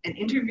and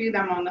interview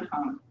them on the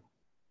phone,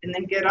 and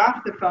then get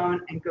off the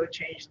phone and go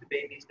change the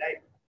baby's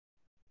diaper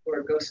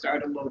or go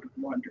start a load of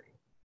laundry.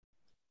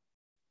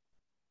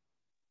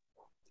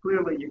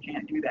 Clearly, you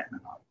can't do that in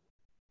the home.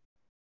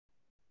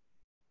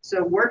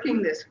 So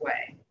working this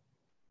way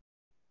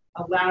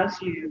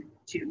allows you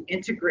to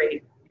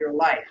integrate your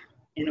life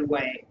in a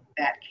way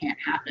that can't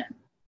happen.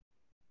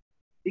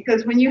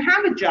 Because when you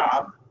have a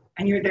job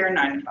and you're there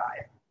 9 to 5,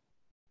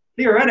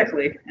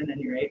 theoretically, and then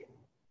you're 8,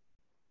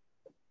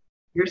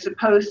 you're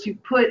supposed to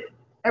put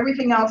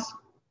everything else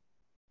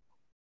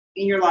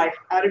in your life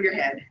out of your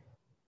head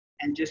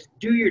and just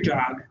do your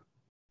job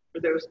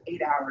for those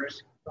 8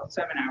 hours, well,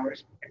 7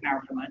 hours, an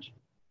hour for lunch.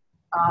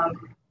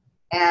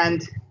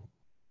 And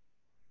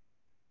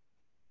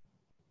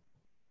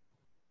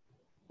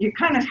you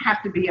kind of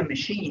have to be a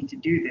machine to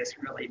do this,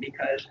 really,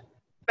 because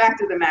the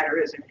fact of the matter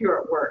is, if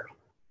you're at work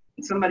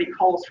and somebody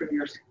calls from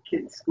your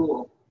kid's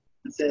school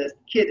and says,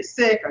 the kid is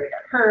sick or they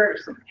got hurt or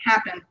something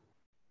happened,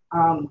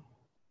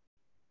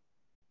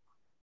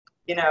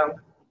 you know,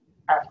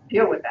 have to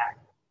deal with that.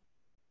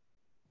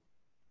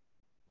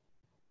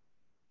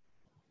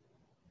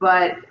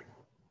 But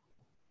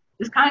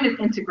this kind of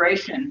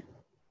integration,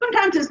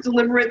 sometimes it's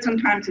deliberate,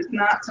 sometimes it's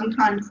not.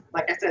 Sometimes,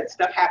 like I said,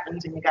 stuff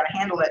happens and you got to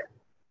handle it.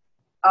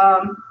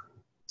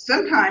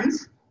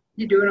 Sometimes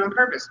you do it on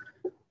purpose.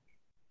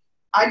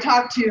 I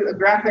talked to a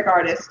graphic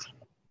artist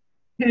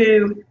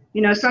who,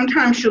 you know,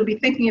 sometimes she'll be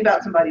thinking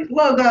about somebody's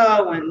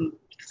logo and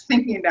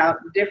thinking about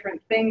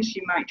different things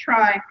she might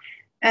try,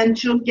 and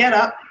she'll get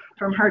up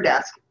from her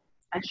desk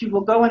and she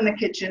will go in the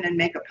kitchen and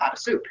make a pot of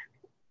soup.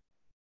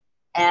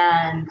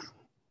 And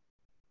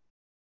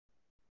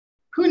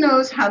who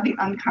knows how the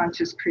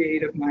unconscious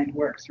creative mind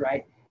works,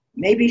 right?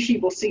 Maybe she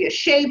will see a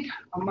shape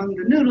among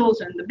the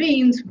noodles and the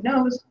beans, who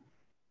knows?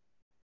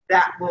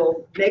 That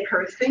will make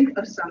her think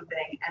of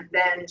something, and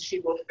then she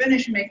will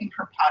finish making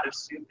her pot of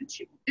soup and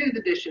she will do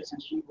the dishes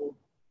and she will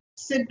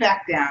sit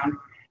back down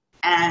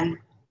and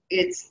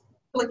it's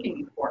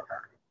clicking for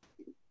her.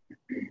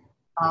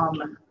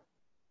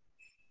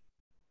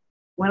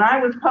 When I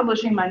was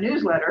publishing my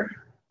newsletter,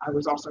 I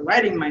was also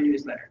writing my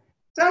newsletter.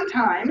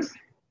 Sometimes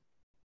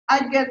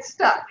I'd get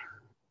stuck.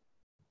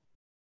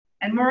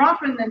 And more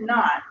often than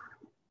not,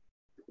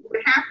 what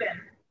would happen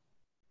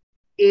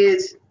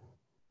is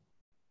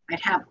I'd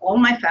have all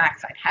my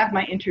facts, I'd have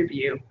my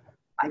interview,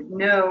 I'd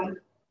know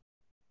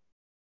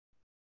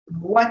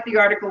what the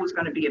article was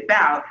going to be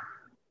about,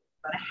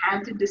 but I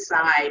had to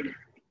decide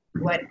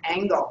what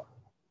angle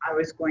I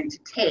was going to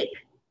take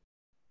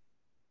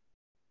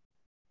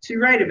to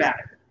write about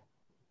it.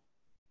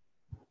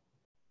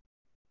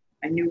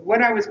 I knew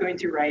what I was going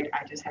to write,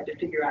 I just had to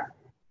figure out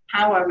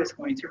how I was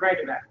going to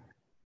write about it.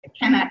 I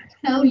cannot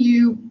tell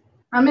you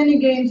how many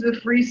games of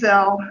Free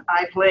Cell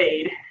I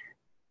played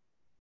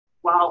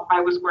while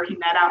I was working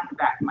that out in the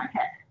back of my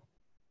head.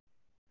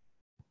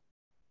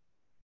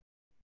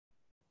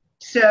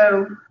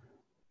 So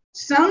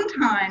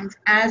sometimes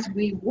as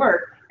we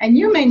work, and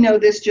you may know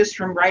this just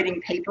from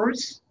writing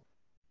papers,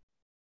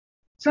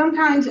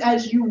 sometimes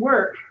as you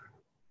work,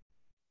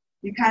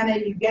 you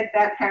get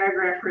that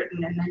paragraph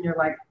written and then you're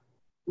like,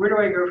 where do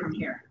I go from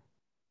here?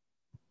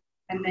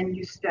 And then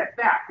you step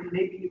back and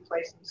maybe you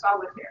play some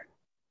solitaire.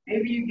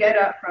 Maybe you get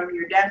up from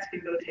your desk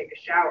and go take a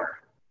shower.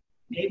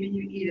 Maybe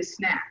you eat a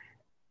snack.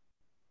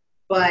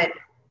 But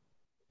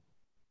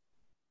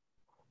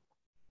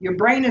your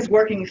brain is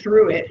working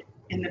through it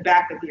in the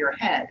back of your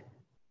head.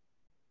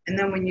 And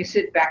then when you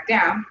sit back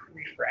down,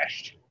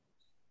 refreshed,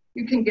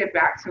 you can get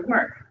back to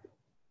work.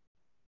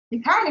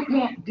 You kind of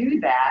can't do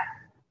that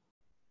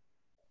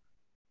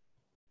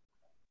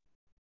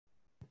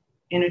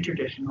in a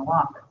traditional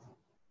office.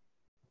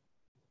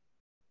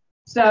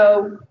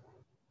 So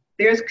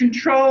there's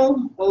control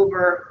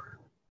over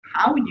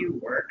how you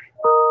work,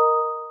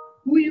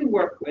 who you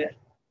work with,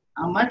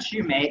 how much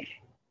you make,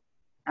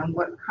 and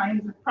what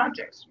kinds of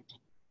projects you do.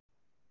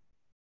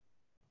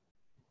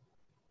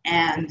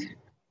 And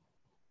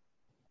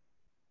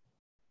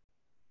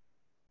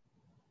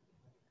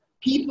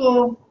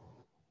people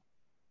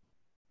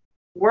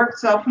work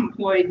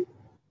self-employed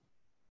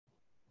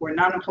or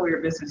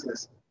non-employer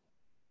businesses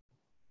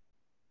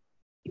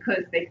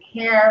because they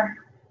care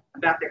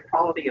about their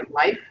quality of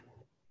life,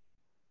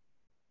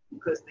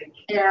 because they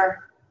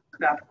care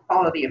about the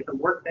quality of the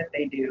work that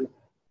they do,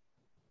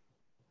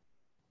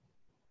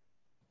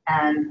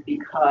 and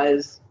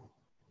because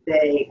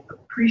they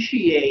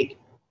appreciate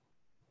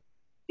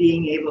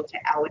being able to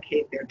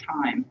allocate their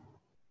time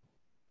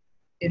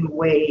in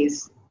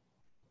ways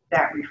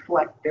that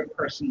reflect their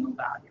personal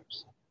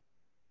values.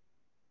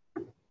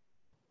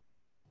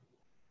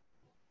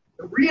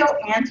 The real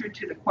answer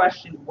to the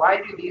question, why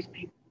do these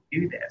people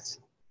do this?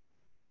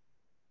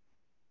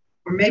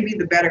 Or maybe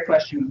the better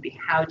question would be,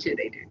 how do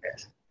they do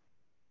this?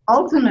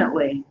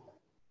 Ultimately,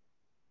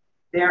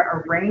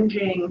 they're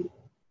arranging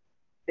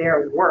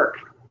their work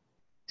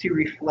to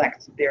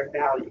reflect their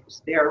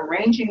values. They're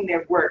arranging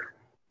their work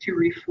to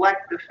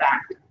reflect the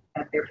fact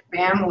that their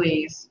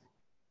families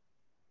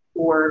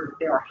or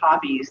their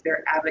hobbies,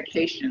 their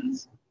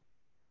avocations,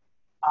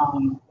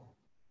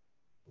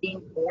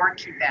 mean more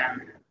to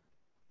them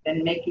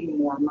than making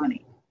more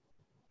money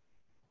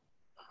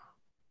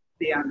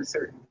beyond a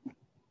certain point.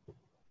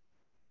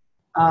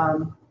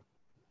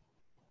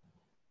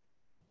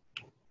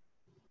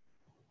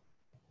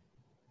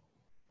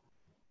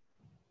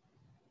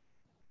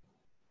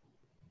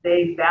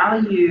 They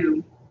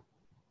value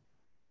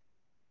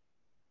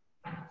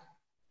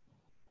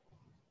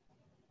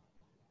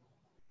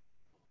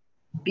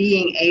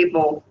being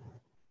able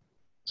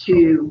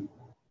to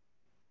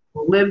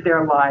live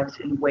their lives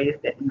in ways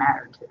that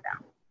matter to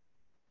them.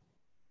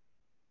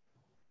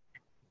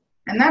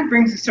 And that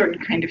brings a certain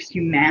kind of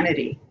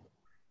humanity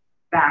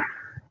back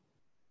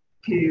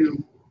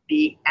to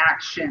the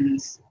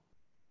actions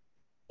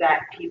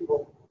that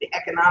people, the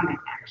economic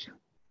action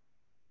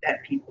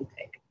that people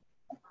take.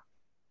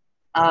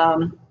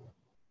 I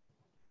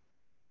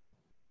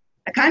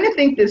kind of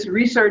think this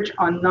research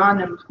on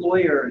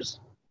non-employers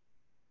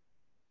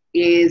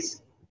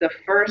is the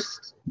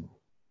first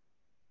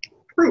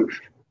proof,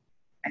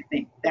 I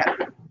think,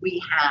 that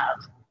we have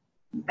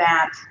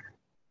that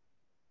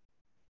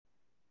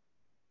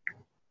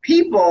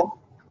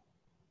people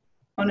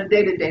on a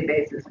day-to-day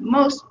basis,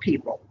 most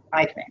people,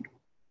 I think,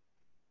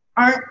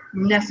 aren't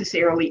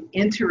necessarily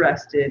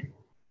interested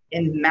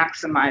in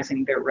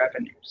maximizing their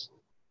revenues.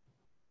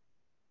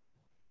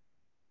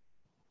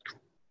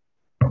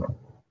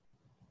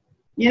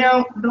 You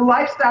know, the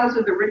lifestyles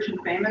of the rich and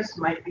famous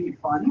might be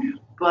fun,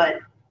 but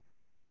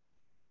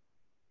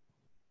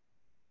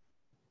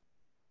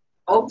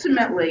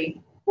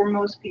ultimately, for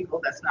most people,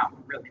 that's not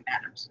what really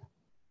matters.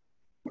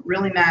 What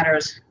really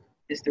matters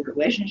is the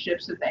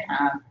relationships that they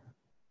have.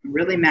 What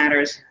really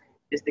matters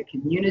is the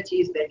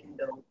communities they can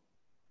build.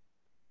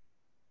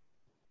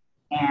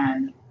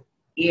 And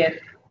if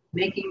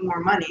making more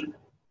money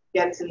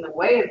gets in the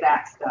way of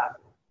that stuff,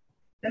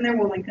 then they're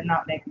willing to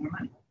not make more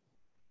money.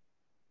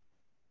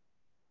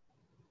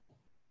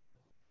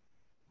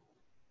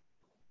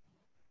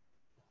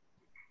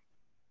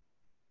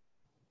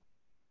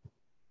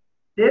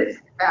 This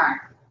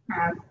fact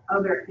has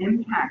other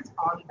impacts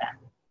on them.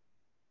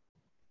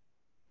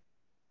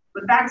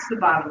 But that's the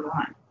bottom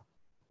line.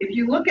 If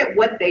you look at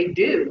what they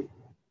do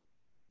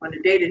on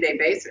a day-to-day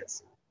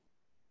basis,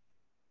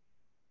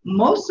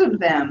 most of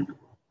them,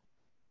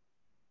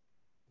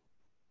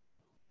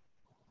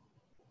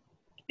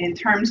 in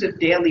terms of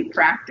daily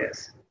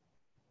practice,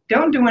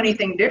 don't do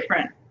anything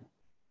different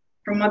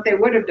from what they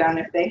would have done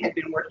if they had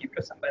been working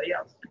for somebody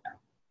else.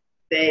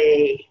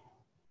 They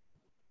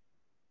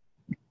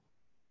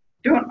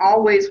don't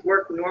always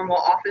work normal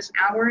office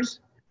hours,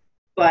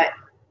 but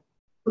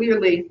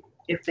clearly,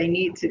 if they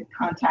need to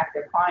contact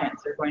their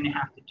clients, they're going to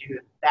have to do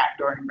that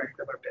during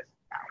regular business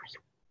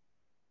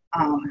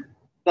hours.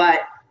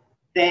 But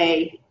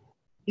they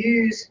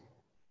use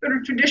sort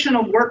of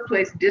traditional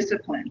workplace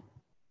discipline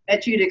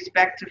that you'd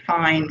expect to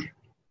find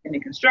in a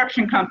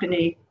construction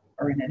company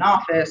or in an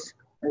office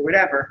or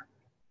whatever.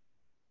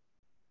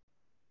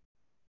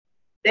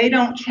 They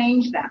don't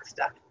change that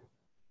stuff.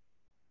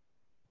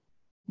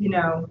 You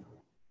know,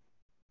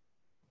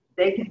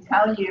 they can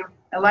tell you,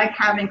 I like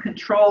having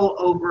control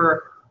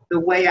over the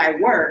way I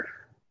work,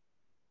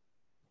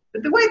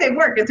 but the way they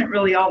work isn't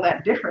really all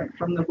that different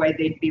from the way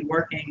they'd be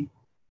working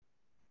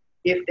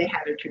if they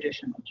had a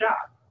traditional job.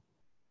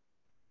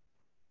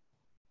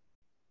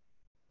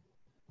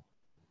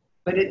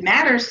 But it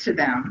matters to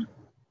them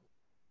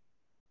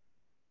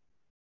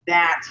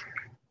that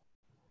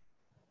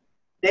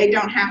they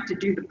don't have to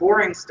do the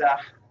boring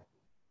stuff,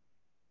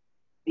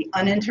 the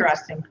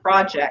uninteresting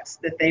projects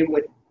that they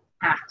would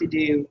have to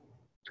do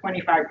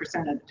 25%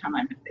 of the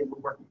time if they were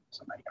working for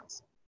somebody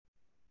else.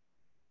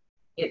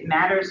 it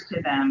matters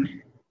to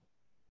them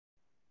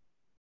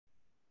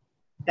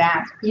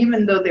that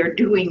even though they're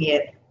doing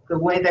it the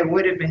way they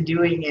would have been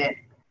doing it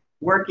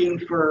working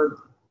for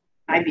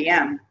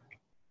IBM,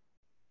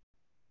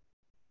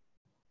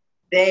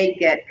 they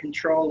get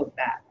control of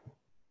that.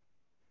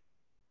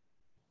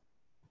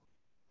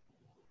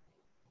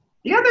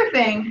 The other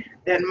thing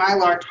that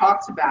Mylar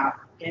talks about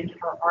in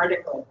her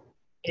article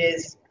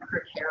is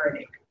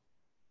precarity.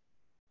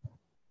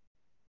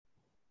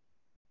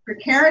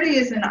 Precarity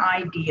is an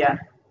idea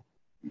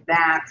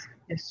that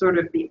is sort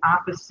of the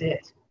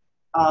opposite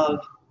of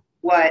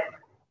what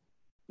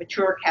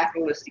mature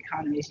capitalist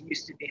economies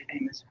used to be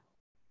famous for.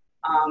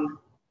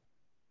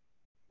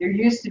 There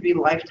used to be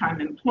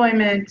lifetime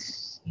employment,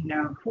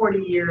 40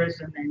 years,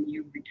 and then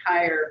you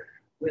retire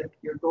with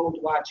your gold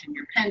watch and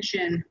your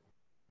pension.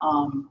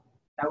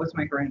 That was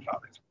my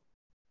grandfather's.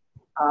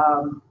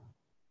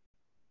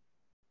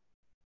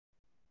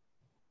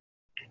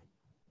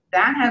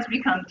 That has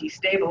become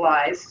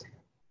destabilized.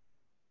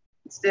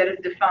 Instead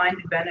of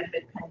defined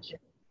benefit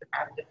pensions, you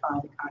have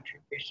defined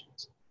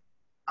contributions.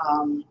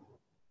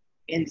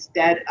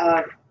 Instead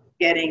of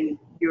getting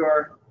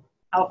your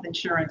health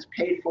insurance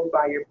paid for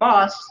by your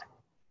boss,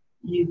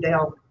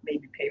 they'll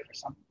maybe pay for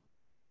something.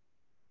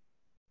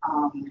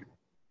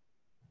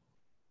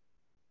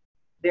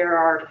 There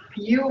are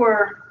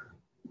fewer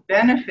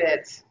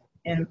benefits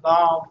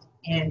involved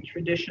in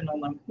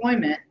traditional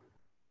employment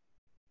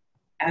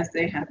as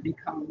they have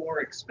become more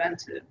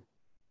expensive.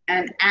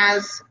 And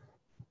as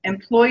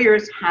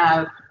employers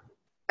have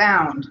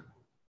found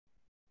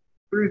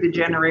through the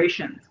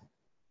generations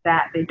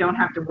that they don't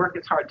have to work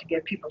as hard to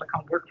get people to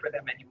come work for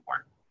them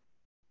anymore.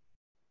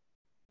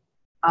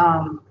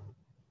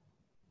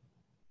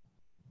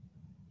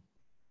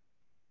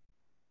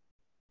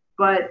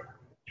 But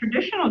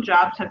traditional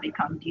jobs have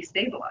become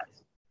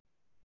destabilized.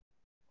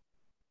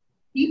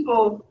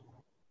 People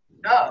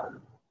know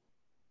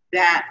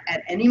that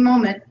at any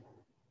moment,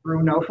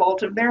 through no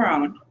fault of their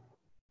own,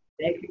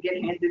 they could get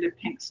handed a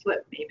pink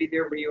slip. Maybe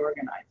they're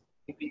reorganized,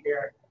 maybe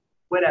they're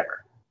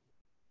whatever.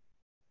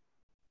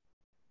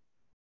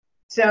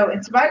 So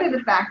in spite of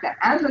the fact that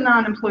as a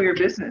non-employer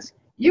business,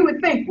 you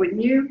would think,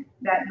 wouldn't you,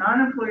 that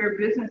non-employer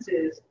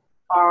businesses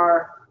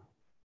are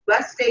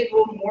less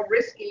stable, more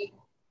risky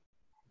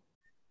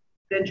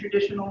than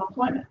traditional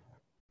employment.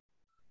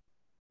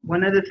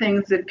 One of the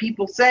things that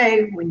people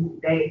say when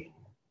they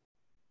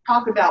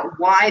talk about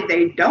why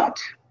they don't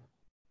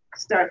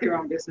start their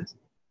own business,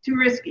 too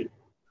risky.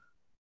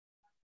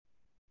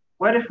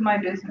 What if my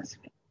business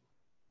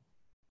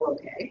fails?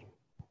 Okay.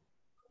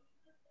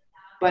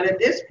 But at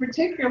this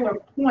particular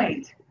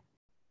point,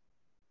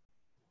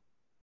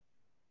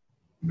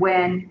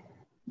 when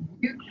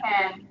you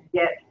can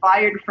get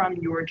fired from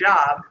your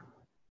job,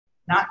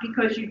 not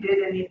because you did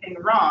anything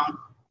wrong,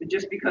 but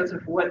just because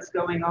of what's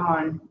going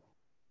on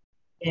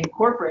in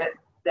corporate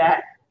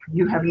that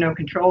you have no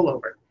control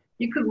over.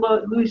 You could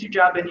lose your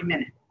job any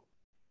minute.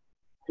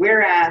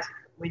 Whereas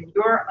when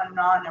you're a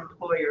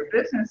non-employer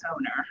business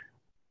owner,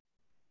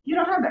 you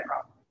don't have that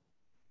problem.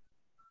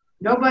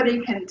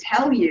 Nobody can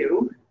tell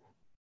you,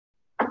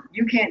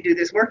 you can't do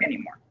this work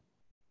anymore.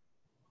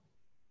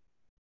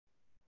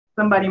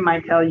 Somebody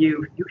might tell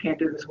you, you can't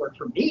do this work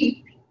for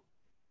me,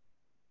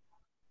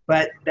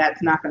 but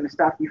that's not going to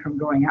stop you from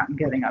going out and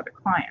getting other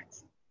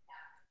clients.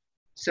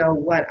 So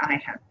what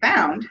I have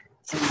found,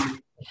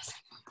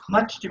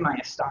 much to my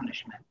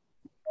astonishment,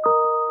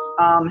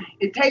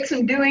 it takes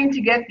some doing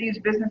to get these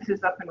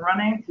businesses up and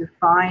running, to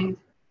find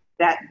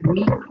that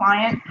meat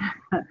client,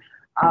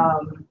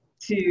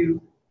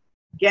 to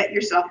get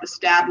yourself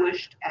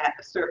established at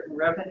a certain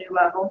revenue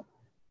level.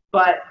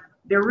 But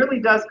there really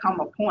does come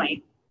a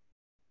point,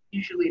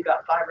 usually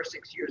about 5 or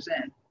 6 years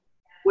in,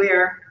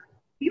 where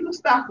people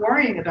stop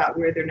worrying about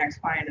where their next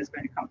client is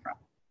going to come from.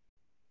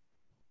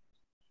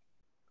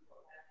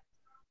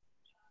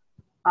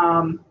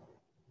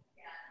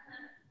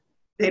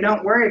 They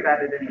don't worry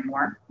about it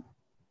anymore.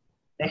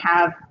 They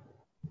have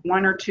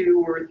 1 or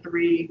 2 or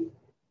 3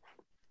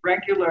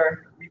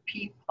 regular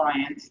repeat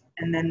clients,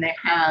 and then they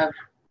have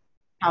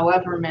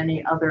however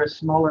many other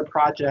smaller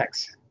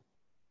projects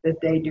that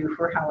they do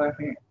for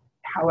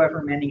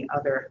however many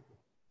other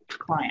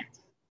clients.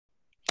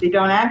 They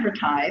don't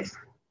advertise.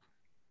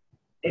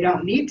 They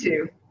don't need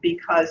to,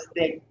 because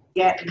they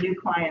get new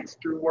clients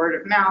through word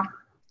of mouth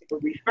or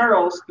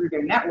referrals through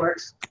their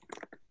networks.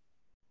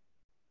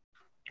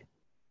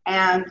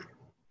 And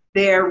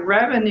their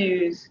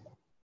revenues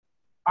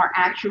are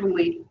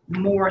actually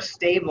more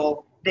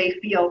stable. They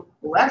feel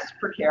less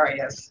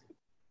precarious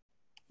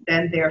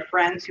than their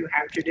friends who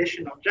have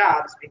traditional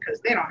jobs,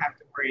 because they don't have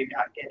to worry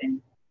about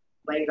getting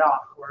laid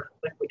off or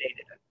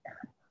liquidated.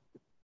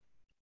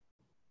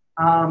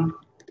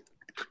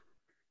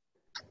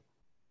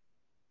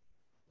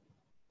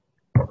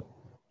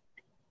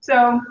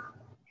 So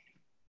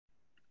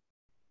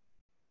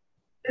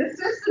this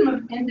system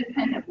of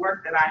independent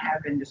work that I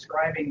have been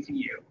describing to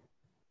you,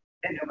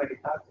 that nobody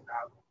talks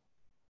about,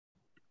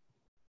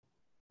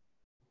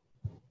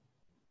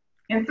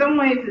 in some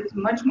ways it's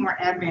much more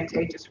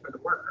advantageous for the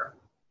worker.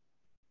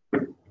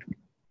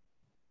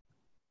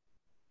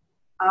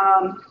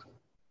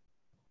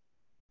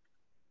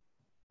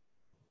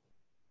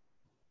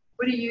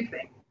 What do you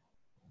think?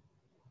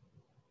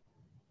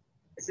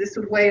 Is this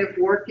a way of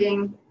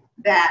working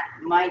that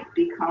might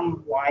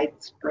become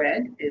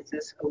widespread? Is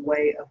this a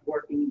way of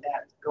working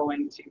that's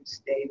going to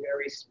stay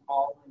very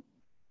small?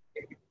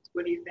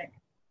 What do you think?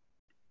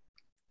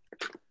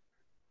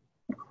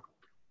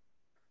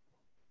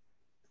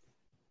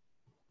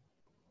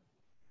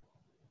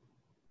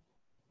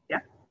 Yeah.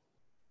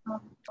 A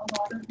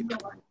lot of people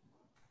like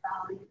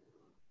value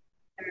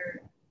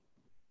their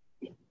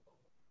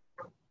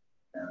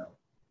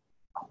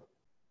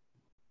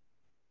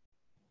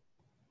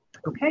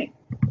Okay.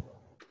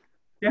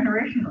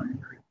 Generationally.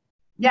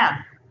 Yeah.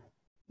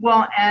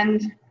 Well,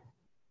 and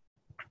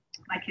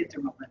my kids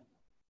are millennials.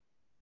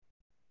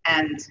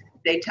 And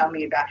they tell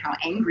me about how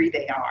angry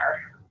they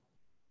are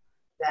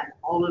that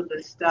all of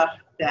the stuff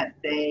that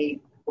they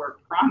were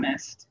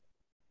promised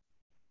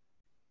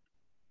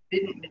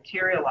didn't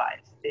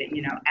materialize. They,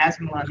 you know, as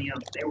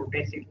millennials, they were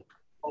basically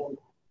told,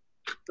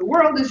 the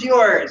world is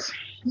yours.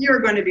 You're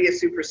going to be a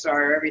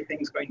superstar.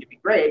 Everything's going to be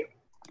great.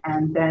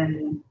 And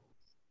then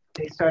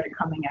they started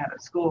coming out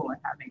of school and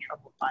having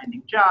trouble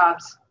finding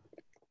jobs.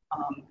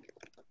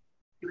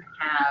 You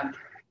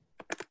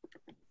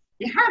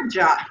have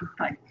jobs.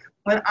 Like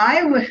when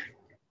I was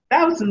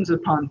thousands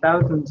upon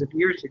thousands of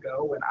years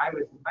ago, when I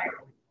was in my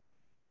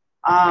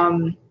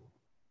early,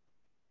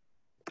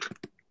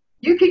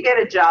 you could get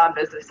a job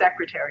as a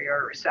secretary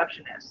or a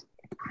receptionist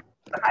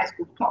with a high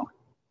school diploma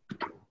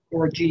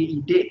or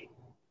GED.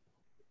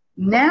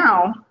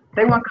 Now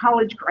they want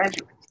college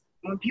graduates.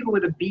 They want people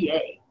with a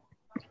BA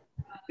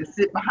to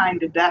sit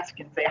behind a desk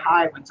and say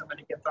hi when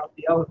somebody gets off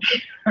the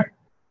elevator.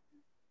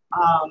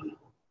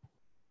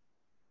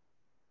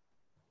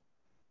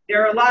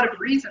 There are a lot of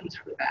reasons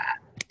for that,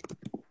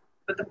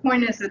 but the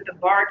point is that the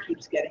bar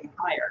keeps getting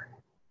higher.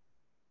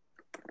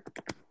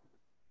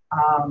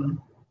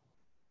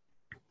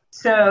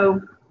 So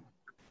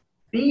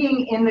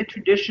being in the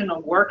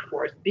traditional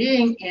workforce,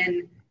 being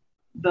in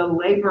the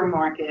labor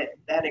market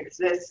that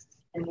exists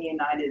in the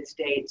United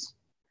States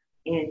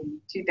in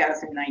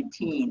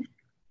 2019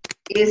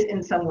 is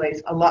in some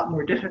ways a lot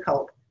more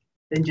difficult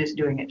than just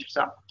doing it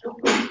yourself.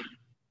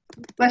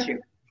 Bless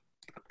you.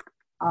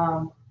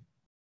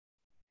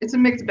 It's a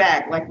mixed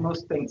bag, like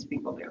most things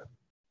people do.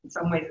 In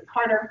some ways it's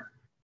harder,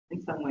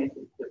 in some ways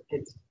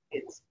it's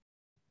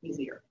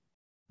easier.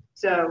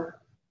 So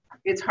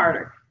it's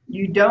harder.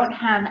 You don't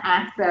have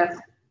access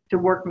to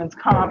workman's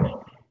comp.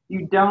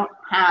 You don't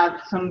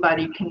have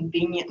somebody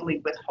conveniently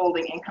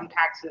withholding income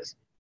taxes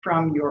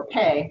from your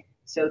pay.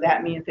 So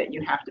that means that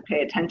you have to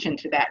pay attention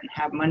to that and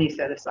have money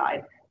set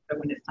aside. So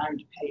when it's time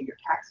to pay your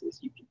taxes,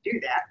 you can do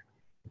that.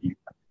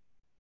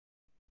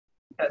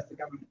 Because the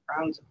government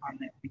frowns upon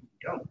that if you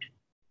don't.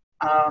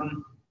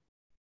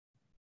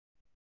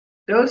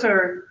 Those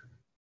are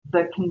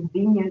the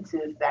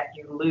conveniences that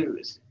you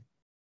lose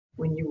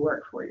when you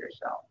work for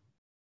yourself.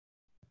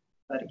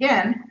 But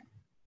again,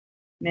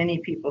 many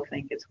people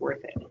think it's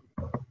worth it.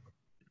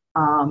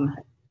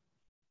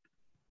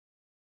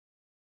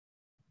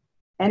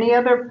 Any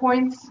other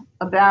points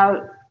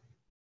about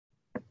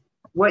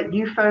what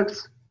you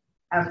folks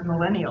as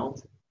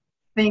millennials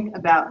think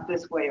about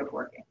this way of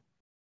working?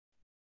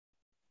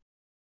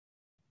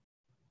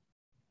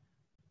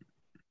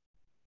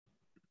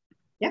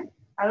 Yeah.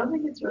 I don't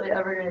think it's really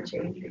ever going to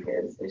change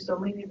because there's so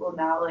many people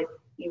now, like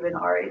even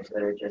our age,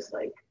 that are just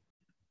like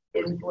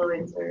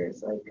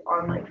influencers, like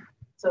on like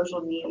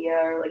social media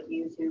or like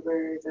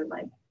YouTubers, and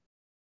like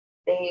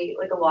they,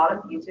 like a lot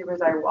of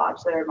YouTubers I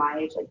watch that are my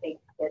age, like they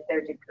get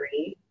their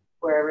degree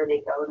wherever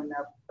they go, and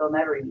they'll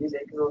never use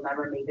it because they'll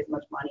never make as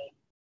much money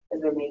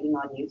as they're making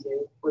on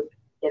YouTube with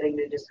getting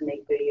to just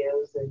make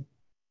videos and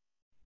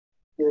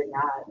doing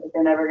that. Like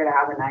they're never going to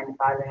have a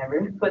 9-to-5 and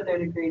never put their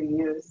degree to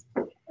use.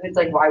 And it's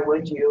like, why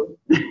would you?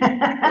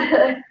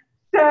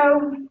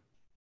 So,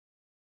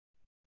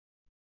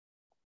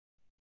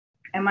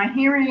 am I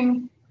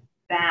hearing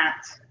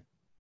that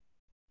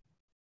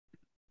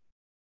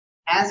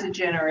as a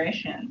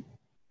generation,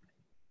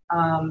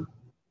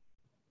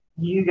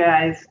 you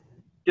guys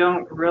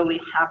don't really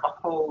have a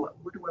whole,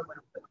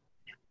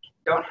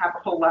 don't have a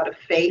whole lot of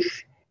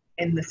faith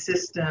in the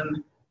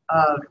system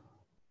of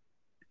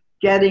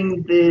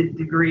getting the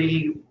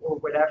degree or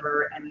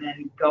whatever, and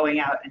then going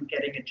out and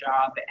getting a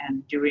job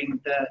and doing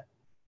the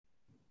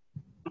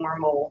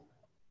normal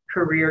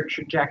career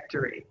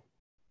trajectory?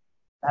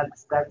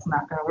 That's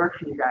not going to work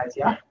for you guys,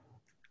 yeah?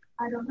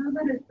 I don't know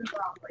that it's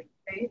about like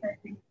faith. I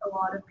think a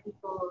lot of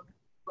people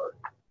will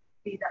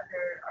see that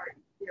there are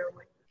easier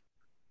ways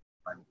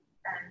and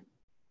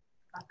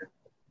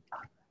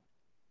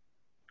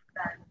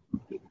then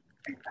people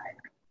think that.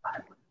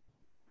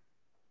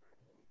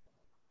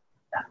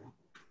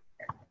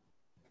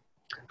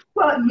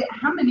 Well, yeah,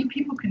 how many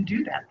people can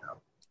do that though?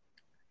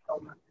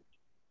 Oh,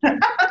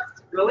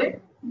 really?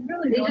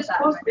 They just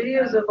post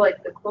videos of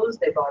like the clothes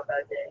they bought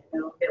that day,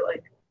 and they'll get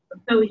like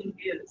 1 million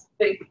views,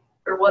 like,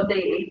 or what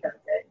they ate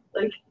that day.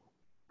 Like,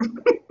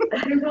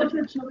 they go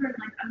to children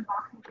like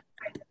unboxing.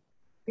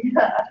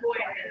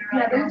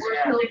 Yeah, there's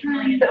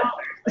children.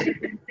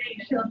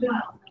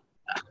 Children.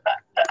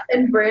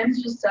 And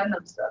brands just send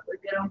them stuff,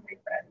 like they don't pay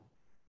for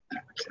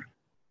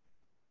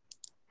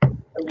it.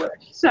 I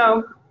wish.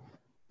 So,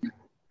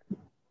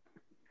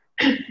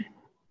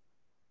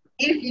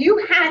 if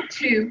you had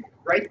to,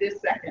 right this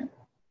second,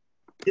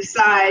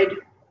 decide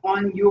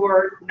on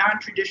your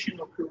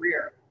non-traditional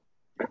career,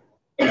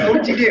 what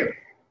would you do?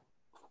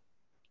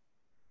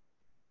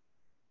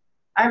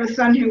 I have a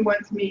son who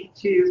wants me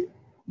to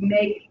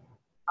make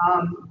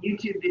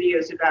YouTube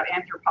videos about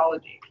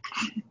anthropology.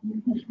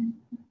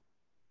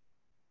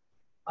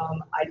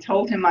 I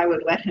told him I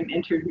would let him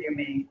interview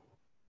me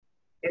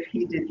if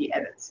he did the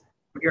edits.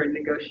 We're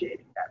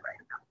negotiating that right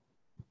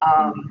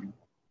now.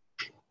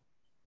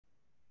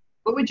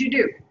 What would you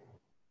do?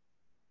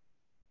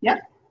 Yeah?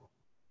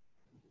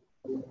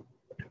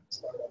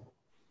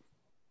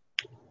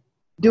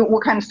 Do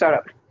what kind of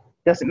startup?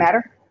 Does it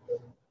matter?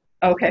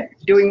 Okay.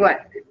 Doing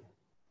what?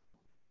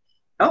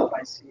 Oh,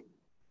 I see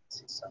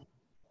some.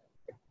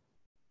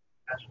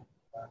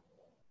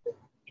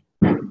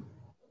 I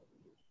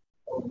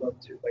would love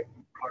to like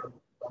be part of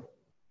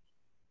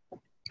it.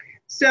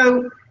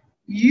 So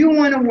you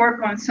want to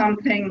work on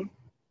something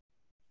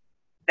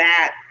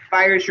that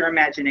fires your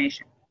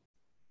imagination.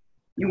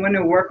 You want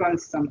to work on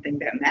something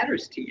that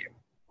matters to you.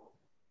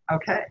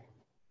 Okay.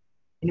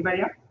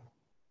 Anybody else?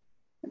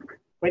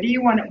 What do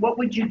you want? What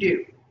would you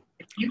do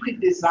if you could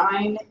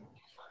design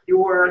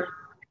your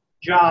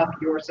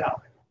job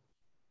yourself,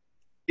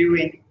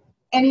 doing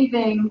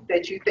anything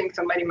that you think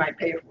somebody might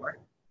pay for?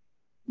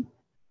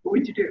 What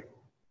would you do?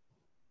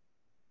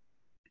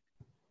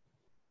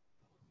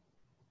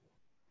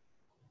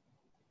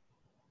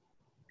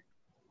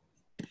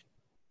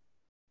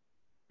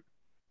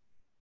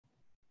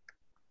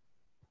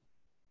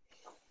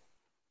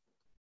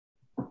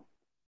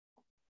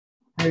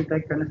 Are they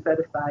going to set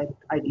aside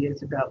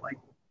ideas about like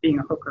being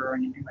a hooker or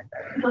anything like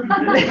that?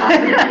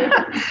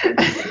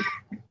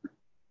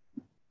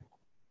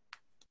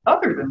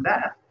 Other than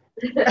that.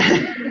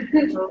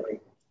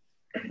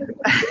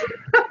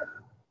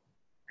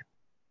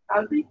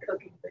 I'd be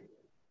cooking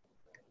videos.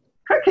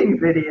 Cooking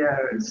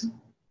videos.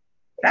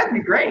 That'd be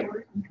great.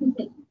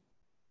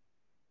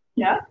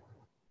 Yeah?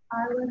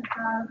 I would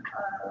have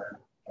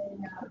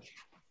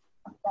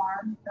a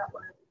farm that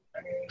was a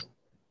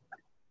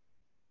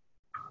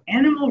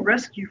Animal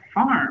rescue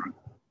farm.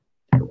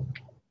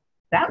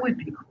 That would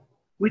be cool.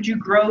 Would you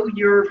grow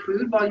your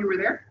food while you were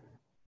there?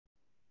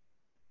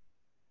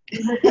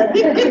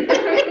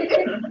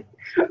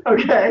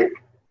 Okay.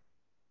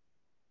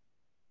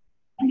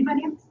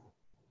 Anybody else?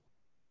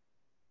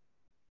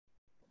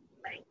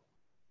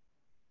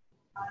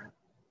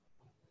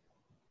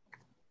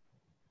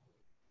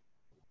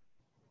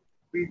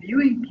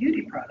 Reviewing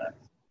beauty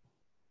products.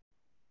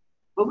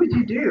 What would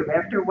you do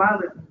after a while?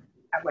 That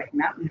have like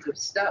mountains of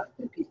stuff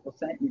that people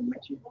sent you,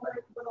 which you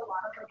like. with a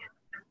lot of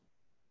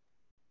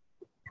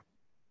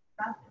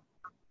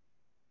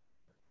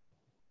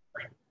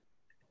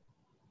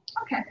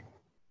Okay.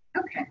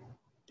 Okay.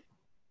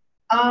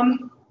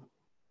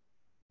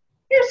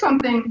 Here's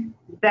something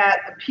that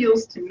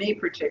appeals to me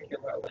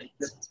particularly,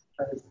 just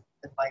because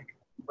it's like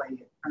the way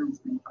it turns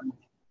me on.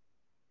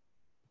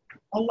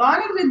 A lot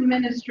of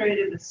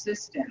administrative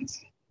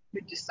assistants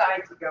who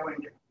decide to go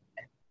into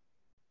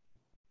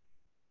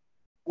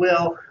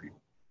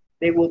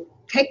they will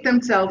take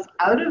themselves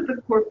out of the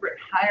corporate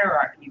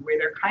hierarchy where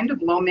they're kind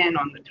of low man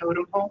on the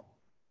totem pole,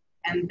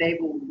 and they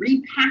will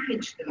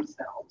repackage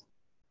themselves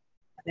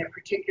and their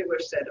particular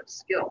set of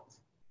skills.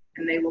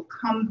 And they will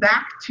come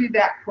back to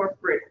that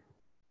corporate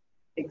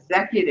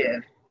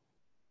executive,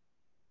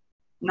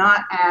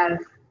 not as,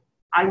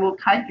 I will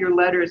type your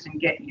letters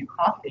and get you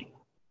coffee.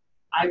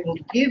 I will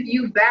give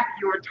you back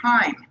your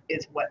time,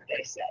 is what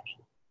they say.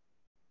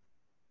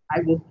 I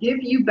will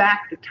give you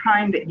back the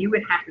time that you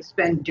would have to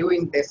spend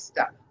doing this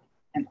stuff.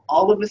 And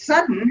all of a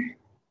sudden,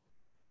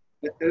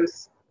 what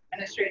those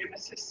administrative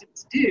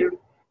assistants do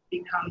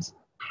becomes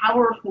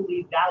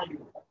powerfully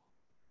valuable.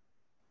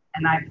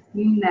 And I've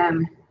seen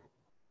them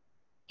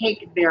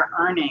take their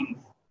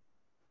earnings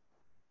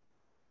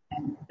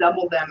and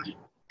double them,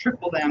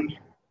 triple them.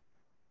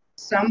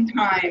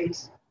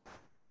 Sometimes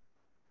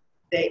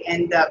they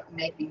end up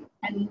making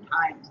 10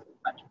 times as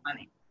much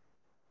money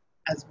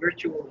as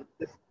virtual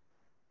assistants.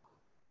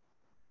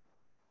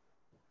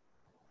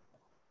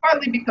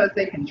 Partly because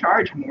they can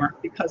charge more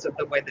because of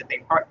the way that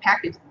they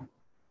package them.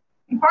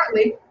 And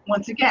partly,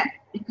 once again,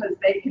 because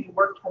they can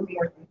work for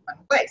more than one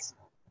place.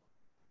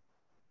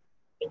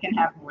 They can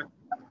have more than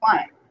one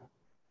client.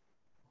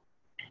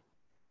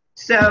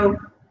 So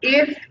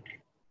if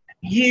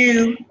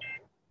you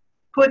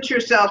put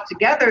yourself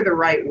together the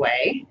right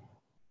way,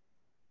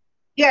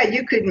 yeah,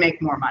 you could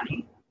make more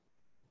money.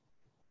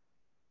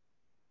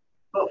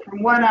 But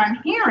from what I'm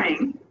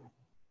hearing,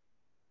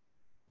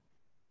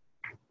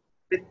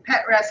 with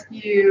pet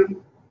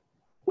rescue,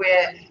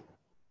 with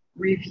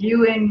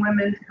reviewing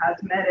women's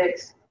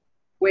cosmetics,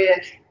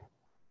 with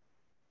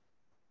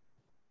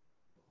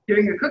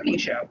doing a cooking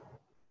show,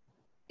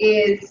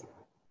 is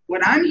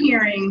what I'm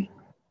hearing,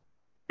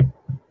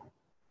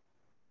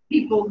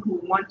 people who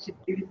want to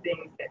do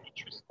things that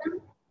interest them,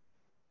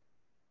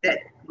 that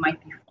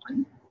might be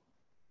fun,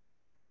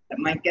 that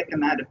might get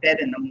them out of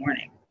bed in the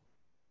morning.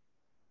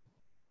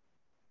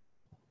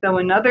 So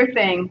another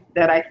thing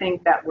that I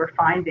think that we're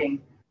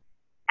finding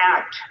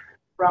out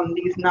from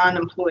these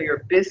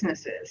non-employer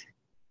businesses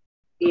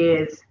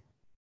is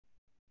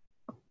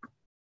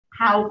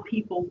how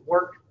people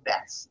work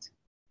best,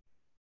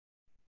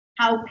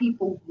 how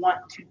people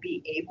want to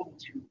be able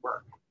to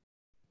work.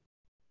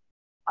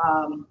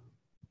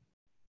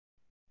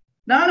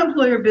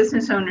 Non-employer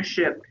business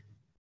ownership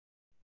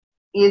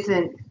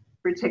isn't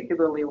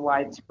particularly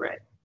widespread.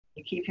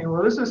 You keep hearing,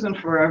 well, this isn't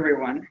for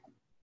everyone.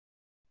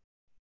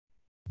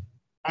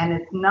 And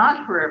it's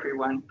not for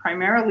everyone,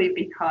 primarily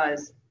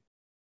because,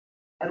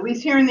 at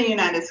least here in the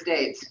United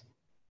States,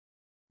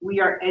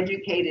 we are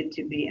educated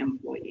to be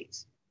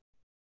employees.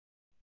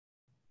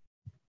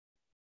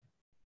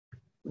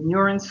 When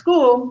you're in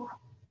school,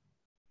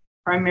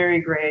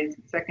 primary grades,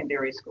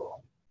 secondary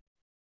school,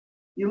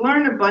 you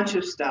learn a bunch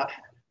of stuff.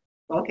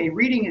 Okay,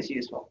 reading is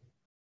useful.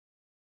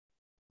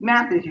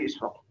 Math is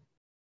useful,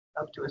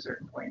 up to a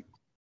certain point.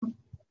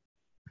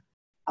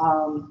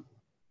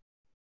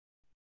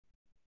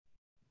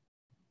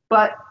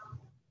 But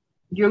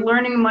you're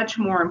learning much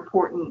more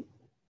important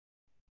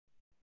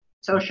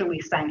socially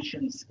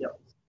sanctioned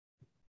skills.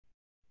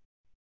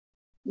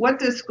 What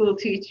does school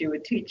teach you?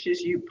 It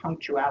teaches you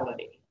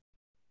punctuality.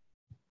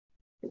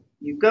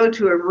 You go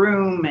to a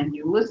room and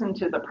you listen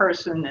to the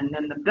person, and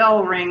then the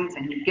bell rings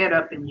and you get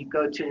up and you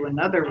go to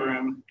another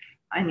room.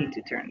 I need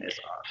to turn this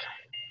off.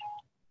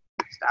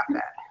 Stop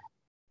that.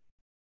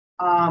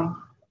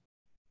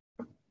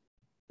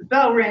 The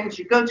bell rings,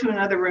 you go to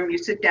another room, you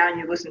sit down,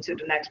 you listen to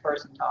the next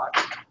person talk.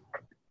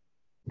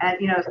 And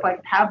you know, it's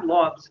like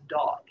Pavlov's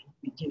dog.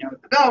 You know,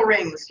 the bell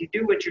rings, you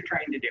do what you're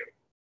trained to do.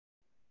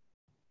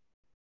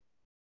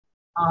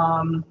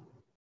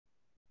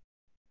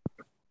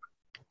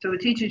 So it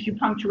teaches you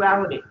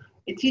punctuality.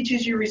 It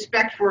teaches you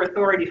respect for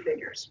authority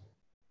figures.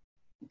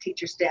 The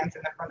teacher stands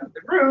in the front of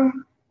the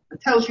room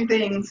and tells you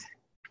things,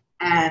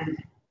 and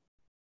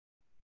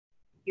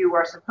you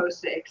are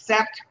supposed to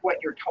accept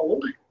what you're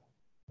told.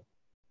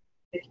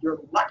 If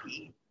you're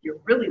lucky, you're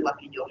really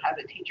lucky, you'll have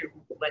a teacher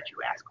who will let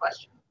you ask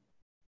questions.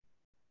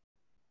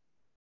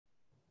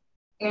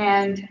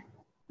 And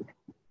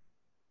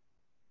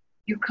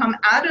you come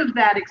out of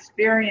that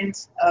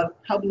experience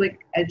of public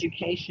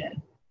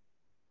education.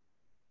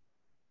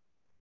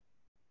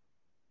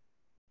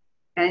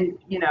 And,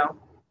 you know,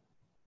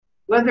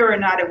 whether or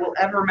not it will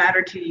ever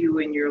matter to you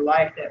in your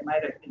life that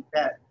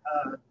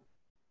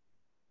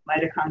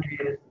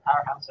mitochondria is the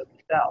powerhouse of the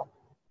cell,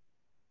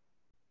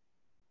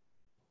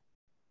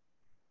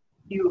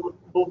 you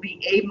will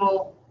be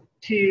able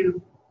to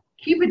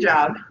keep a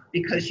job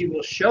because you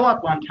will show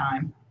up on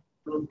time,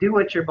 you will do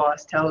what your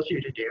boss tells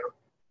you to do,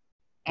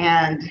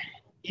 and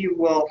you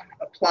will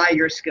apply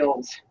your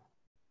skills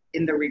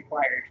in the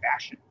required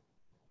fashion.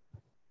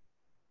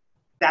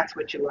 That's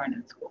what you learn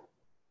in school.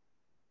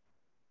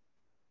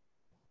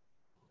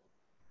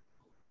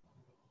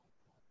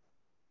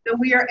 So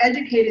we are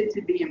educated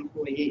to be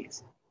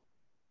employees.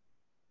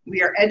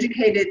 We are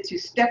educated to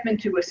step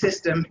into a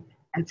system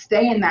and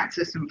stay in that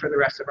system for the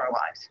rest of our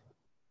lives.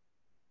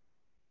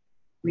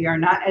 We are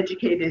not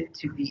educated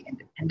to be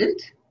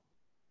independent.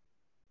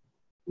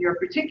 We are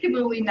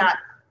particularly not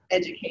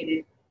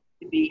educated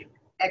to be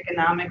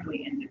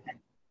economically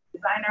independent,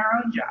 design our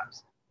own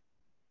jobs.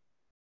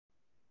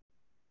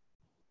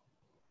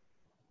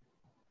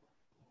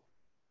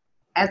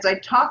 As I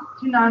talk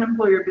to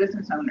non-employer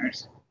business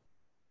owners,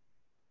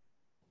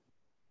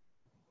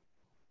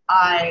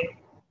 I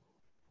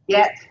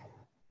get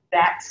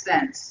that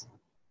sense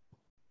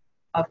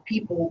of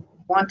people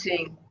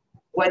wanting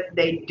what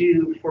they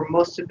do for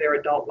most of their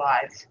adult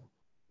lives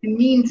to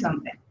mean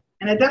something.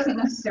 And it doesn't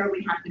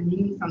necessarily have to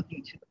mean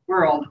something to the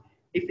world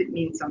if it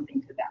means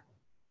something to them.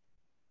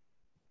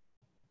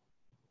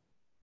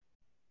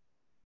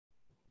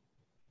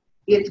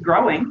 It's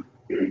growing.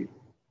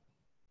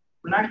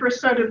 When I first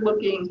started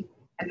looking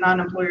at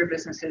non-employer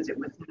businesses, it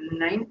was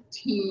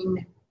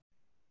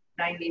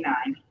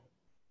 1999.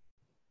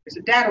 There's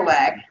a data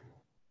lag.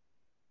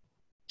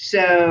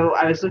 So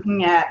I was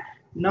looking at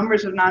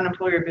numbers of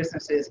non-employer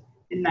businesses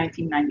in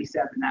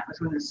 1997. That was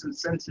when the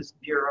Census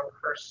Bureau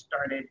first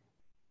started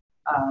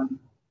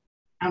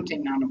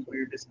counting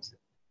non-employer businesses.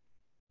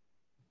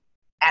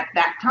 At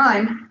that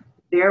time,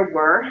 there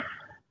were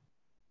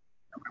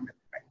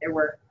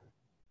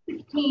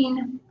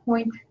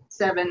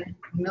 15.7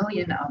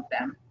 million of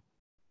them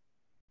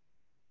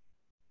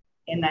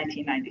in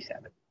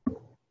 1997.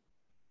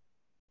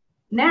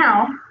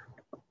 Now,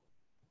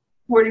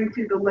 according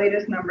to the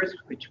latest numbers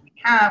which we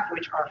have,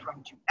 which are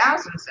from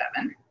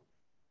 2007,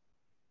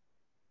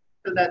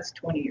 so that's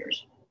 20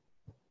 years,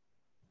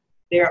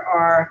 there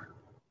are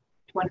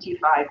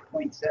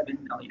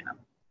 25.7 million of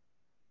them.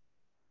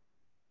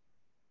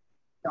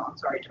 No, I'm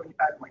sorry,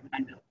 25.9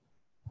 million.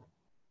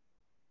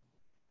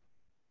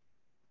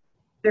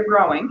 They're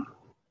growing.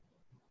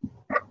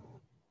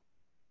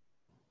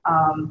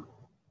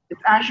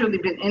 It's actually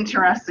been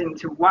interesting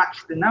to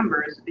watch the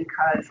numbers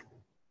because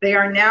they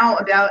are now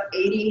about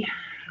 83%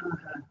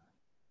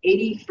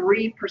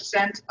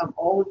 of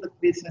all of the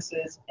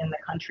businesses in the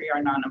country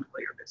are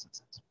non-employer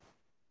businesses.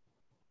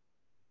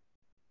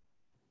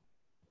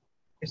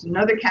 There's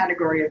another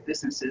category of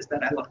businesses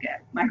that I look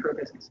at, micro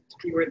businesses,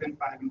 fewer than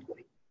 5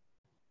 employees.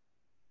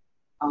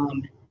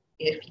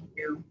 If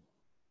you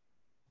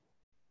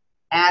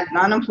add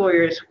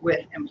non-employers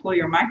with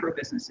employer micro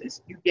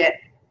businesses, you get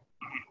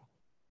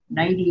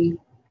 95%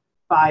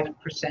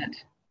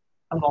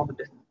 of all the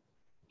businesses.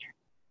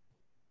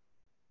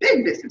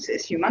 Big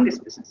businesses,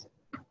 humongous businesses.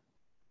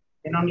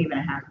 They don't even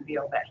have to be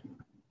all that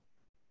human.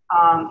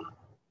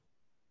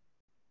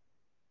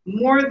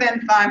 More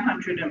than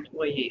 500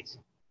 employees,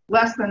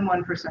 less than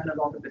 1% of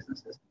all the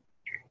businesses.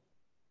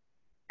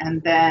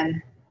 And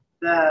then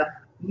the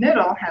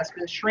middle has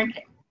been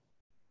shrinking.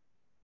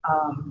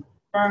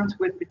 Firms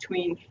with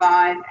between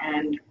 5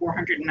 and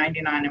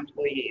 499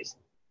 employees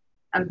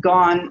have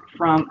gone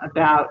from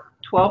about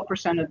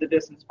 12% of the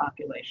business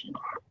population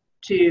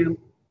to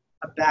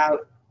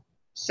about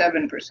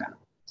 7%.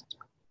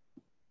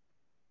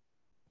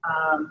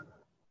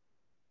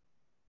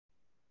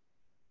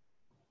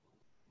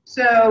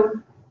 So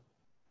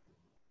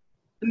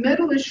the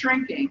middle is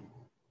shrinking.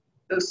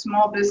 Those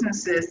small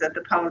businesses that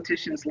the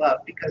politicians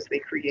love because they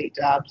create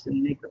jobs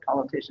and make the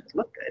politicians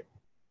look good.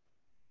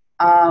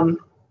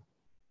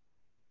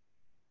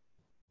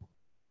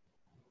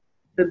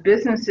 The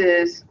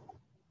businesses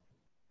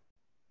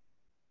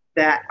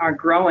that are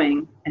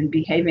growing and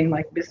behaving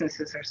like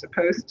businesses are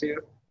supposed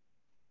to,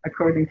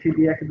 according to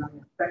the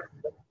economic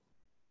textbook,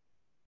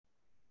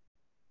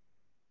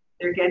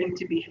 they're getting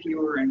to be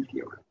fewer and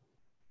fewer.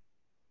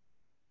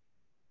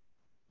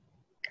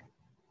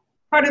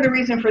 Part of the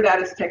reason for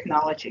that is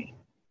technology.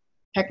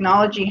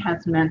 Technology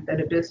has meant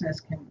that a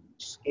business can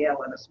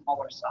scale at a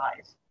smaller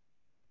size.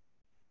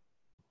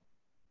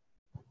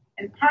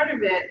 And part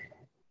of it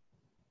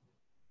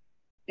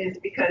is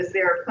because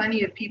there are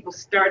plenty of people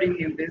starting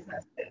new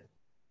businesses,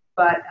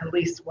 but at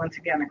least once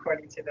again,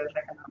 according to those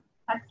economic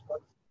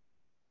textbooks,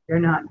 they're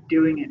not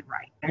doing it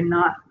right. They're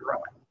not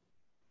growing.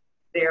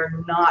 They're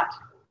not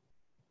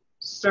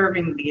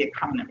serving the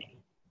economy.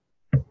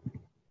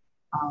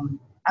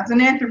 As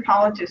an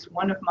anthropologist,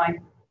 one of my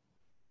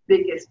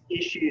biggest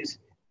issues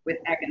with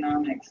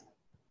economics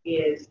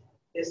is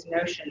this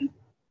notion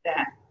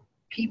that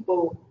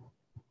people,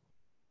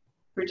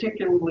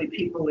 particularly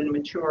people in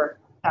mature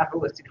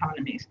capitalist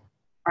economies,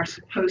 are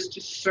supposed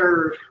to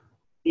serve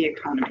the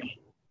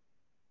economy.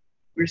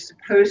 We're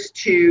supposed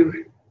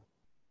to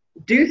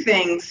do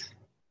things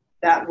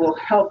that will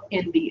help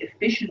in the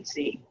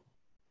efficiency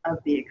of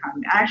the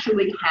economy. I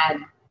actually had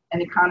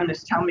an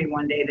economist tell me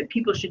one day that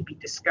people should be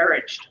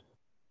discouraged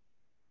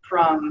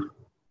from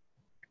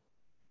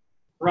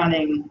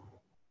running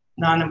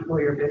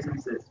non-employer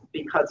businesses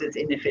because it's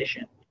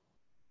inefficient.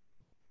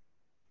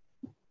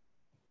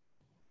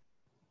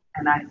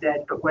 And I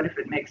said, but what if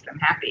it makes them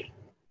happy?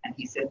 And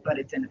he said, but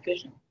it's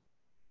inefficient.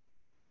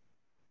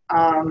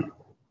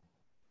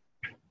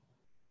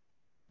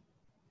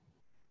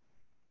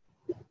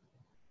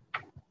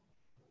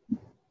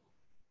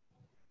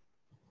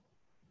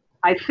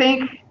 I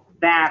think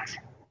that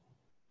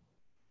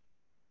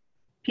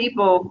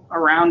people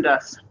around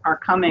us are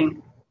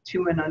coming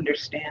to an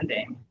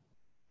understanding,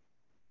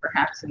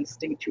 perhaps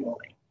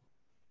instinctually,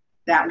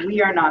 that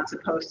we are not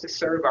supposed to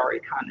serve our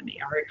economy.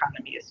 Our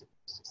economy is supposed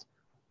to serve.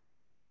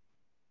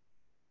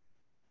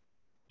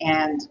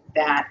 And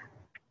that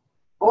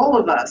all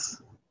of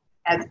us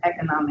as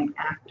economic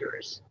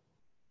actors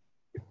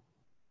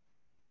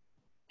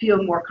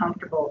feel more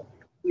comfortable.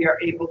 We are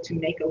able to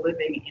make a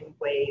living in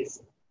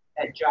ways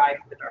that jive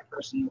with our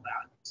personal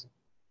values.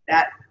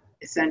 That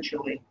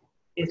essentially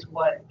is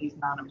what these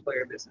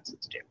non-employer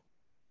businesses do.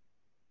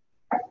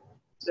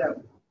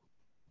 So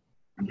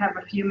we have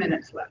a few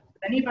minutes left.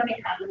 Does anybody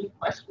have any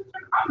questions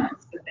or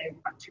comments that they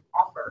want to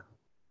offer?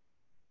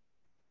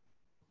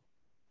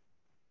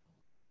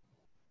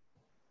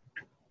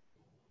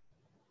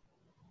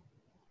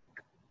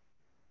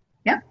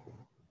 Yeah?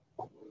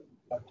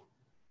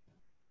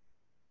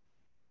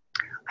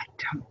 I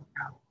don't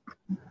know.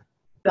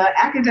 The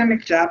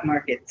academic job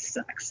market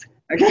sucks.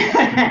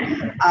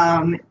 Okay.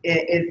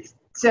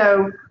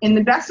 So in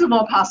the best of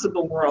all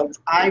possible worlds,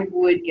 I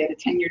would get a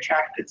tenure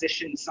track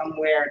position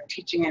somewhere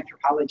teaching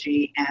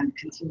anthropology and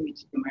continue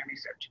to do my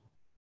research.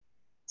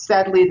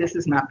 Sadly, this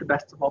is not the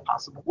best of all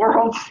possible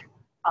worlds.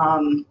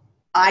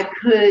 I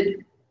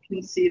could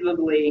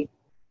conceivably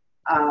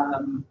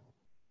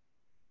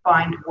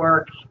find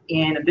work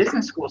in a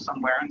business school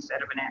somewhere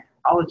instead of an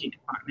anthropology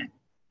department,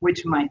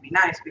 which might be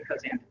nice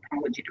because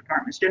anthropology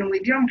departments generally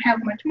don't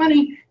have much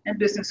money and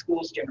business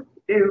schools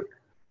generally do.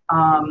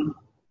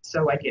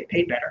 So I get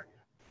paid better.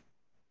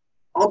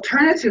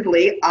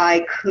 Alternatively,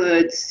 I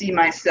could see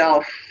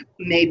myself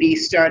maybe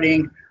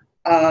starting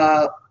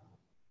a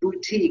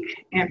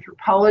boutique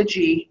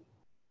anthropology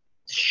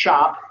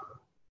shop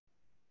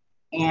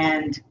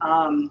and,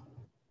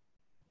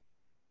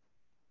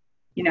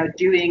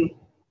 doing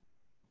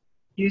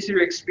user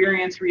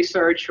experience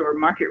research or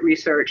market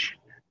research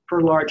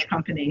for large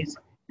companies,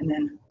 and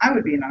then I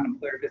would be in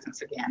unemployer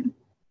business again.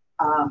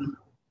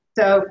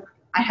 So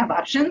I have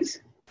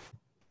options.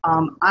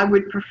 I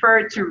would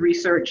prefer to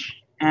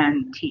research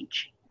and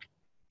teach,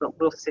 but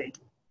we'll see.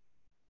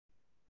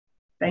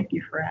 Thank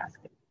you for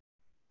asking.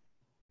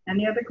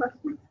 Any other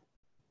questions?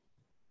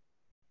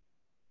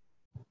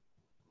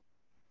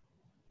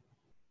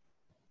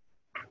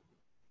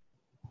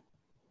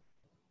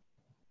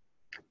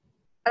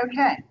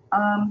 Okay,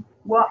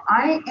 well,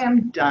 I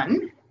am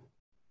done.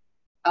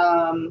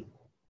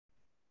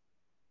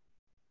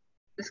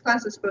 This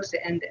class is supposed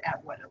to end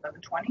at what,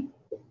 11:20?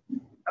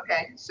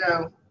 Okay,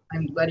 so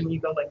I'm letting you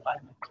go like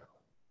 5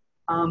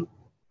 minutes.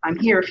 I'm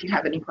here if you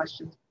have any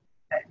questions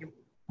that you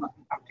want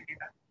to talk to me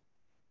about.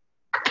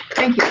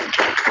 Thank you.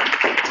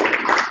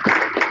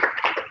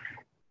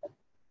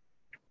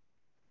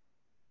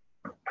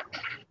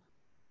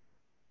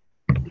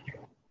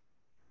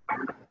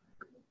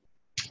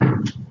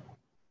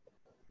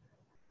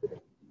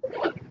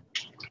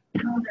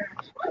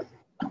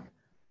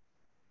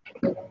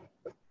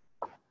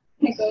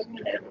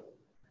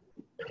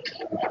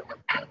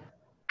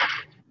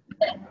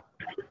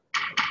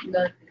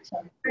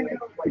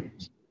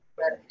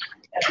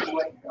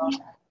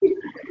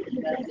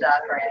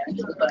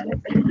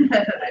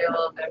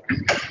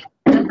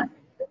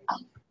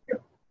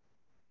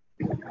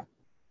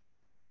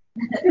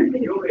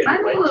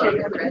 I'm a little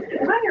different.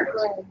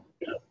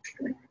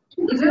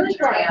 He's really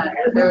trying.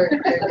 They're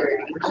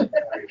dirty.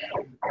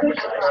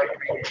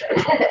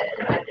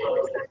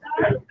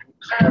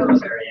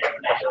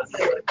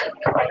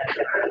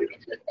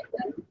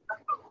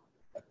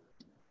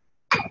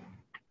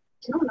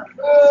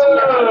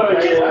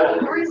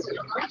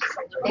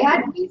 They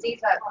had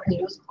Yeezys at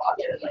News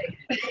Closet like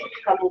a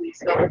couple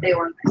weeks ago, but they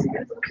weren't my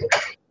size.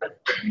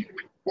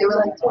 They were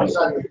like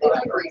 $20. They were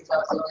like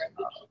retail store.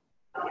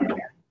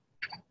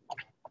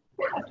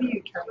 After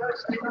you turn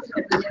those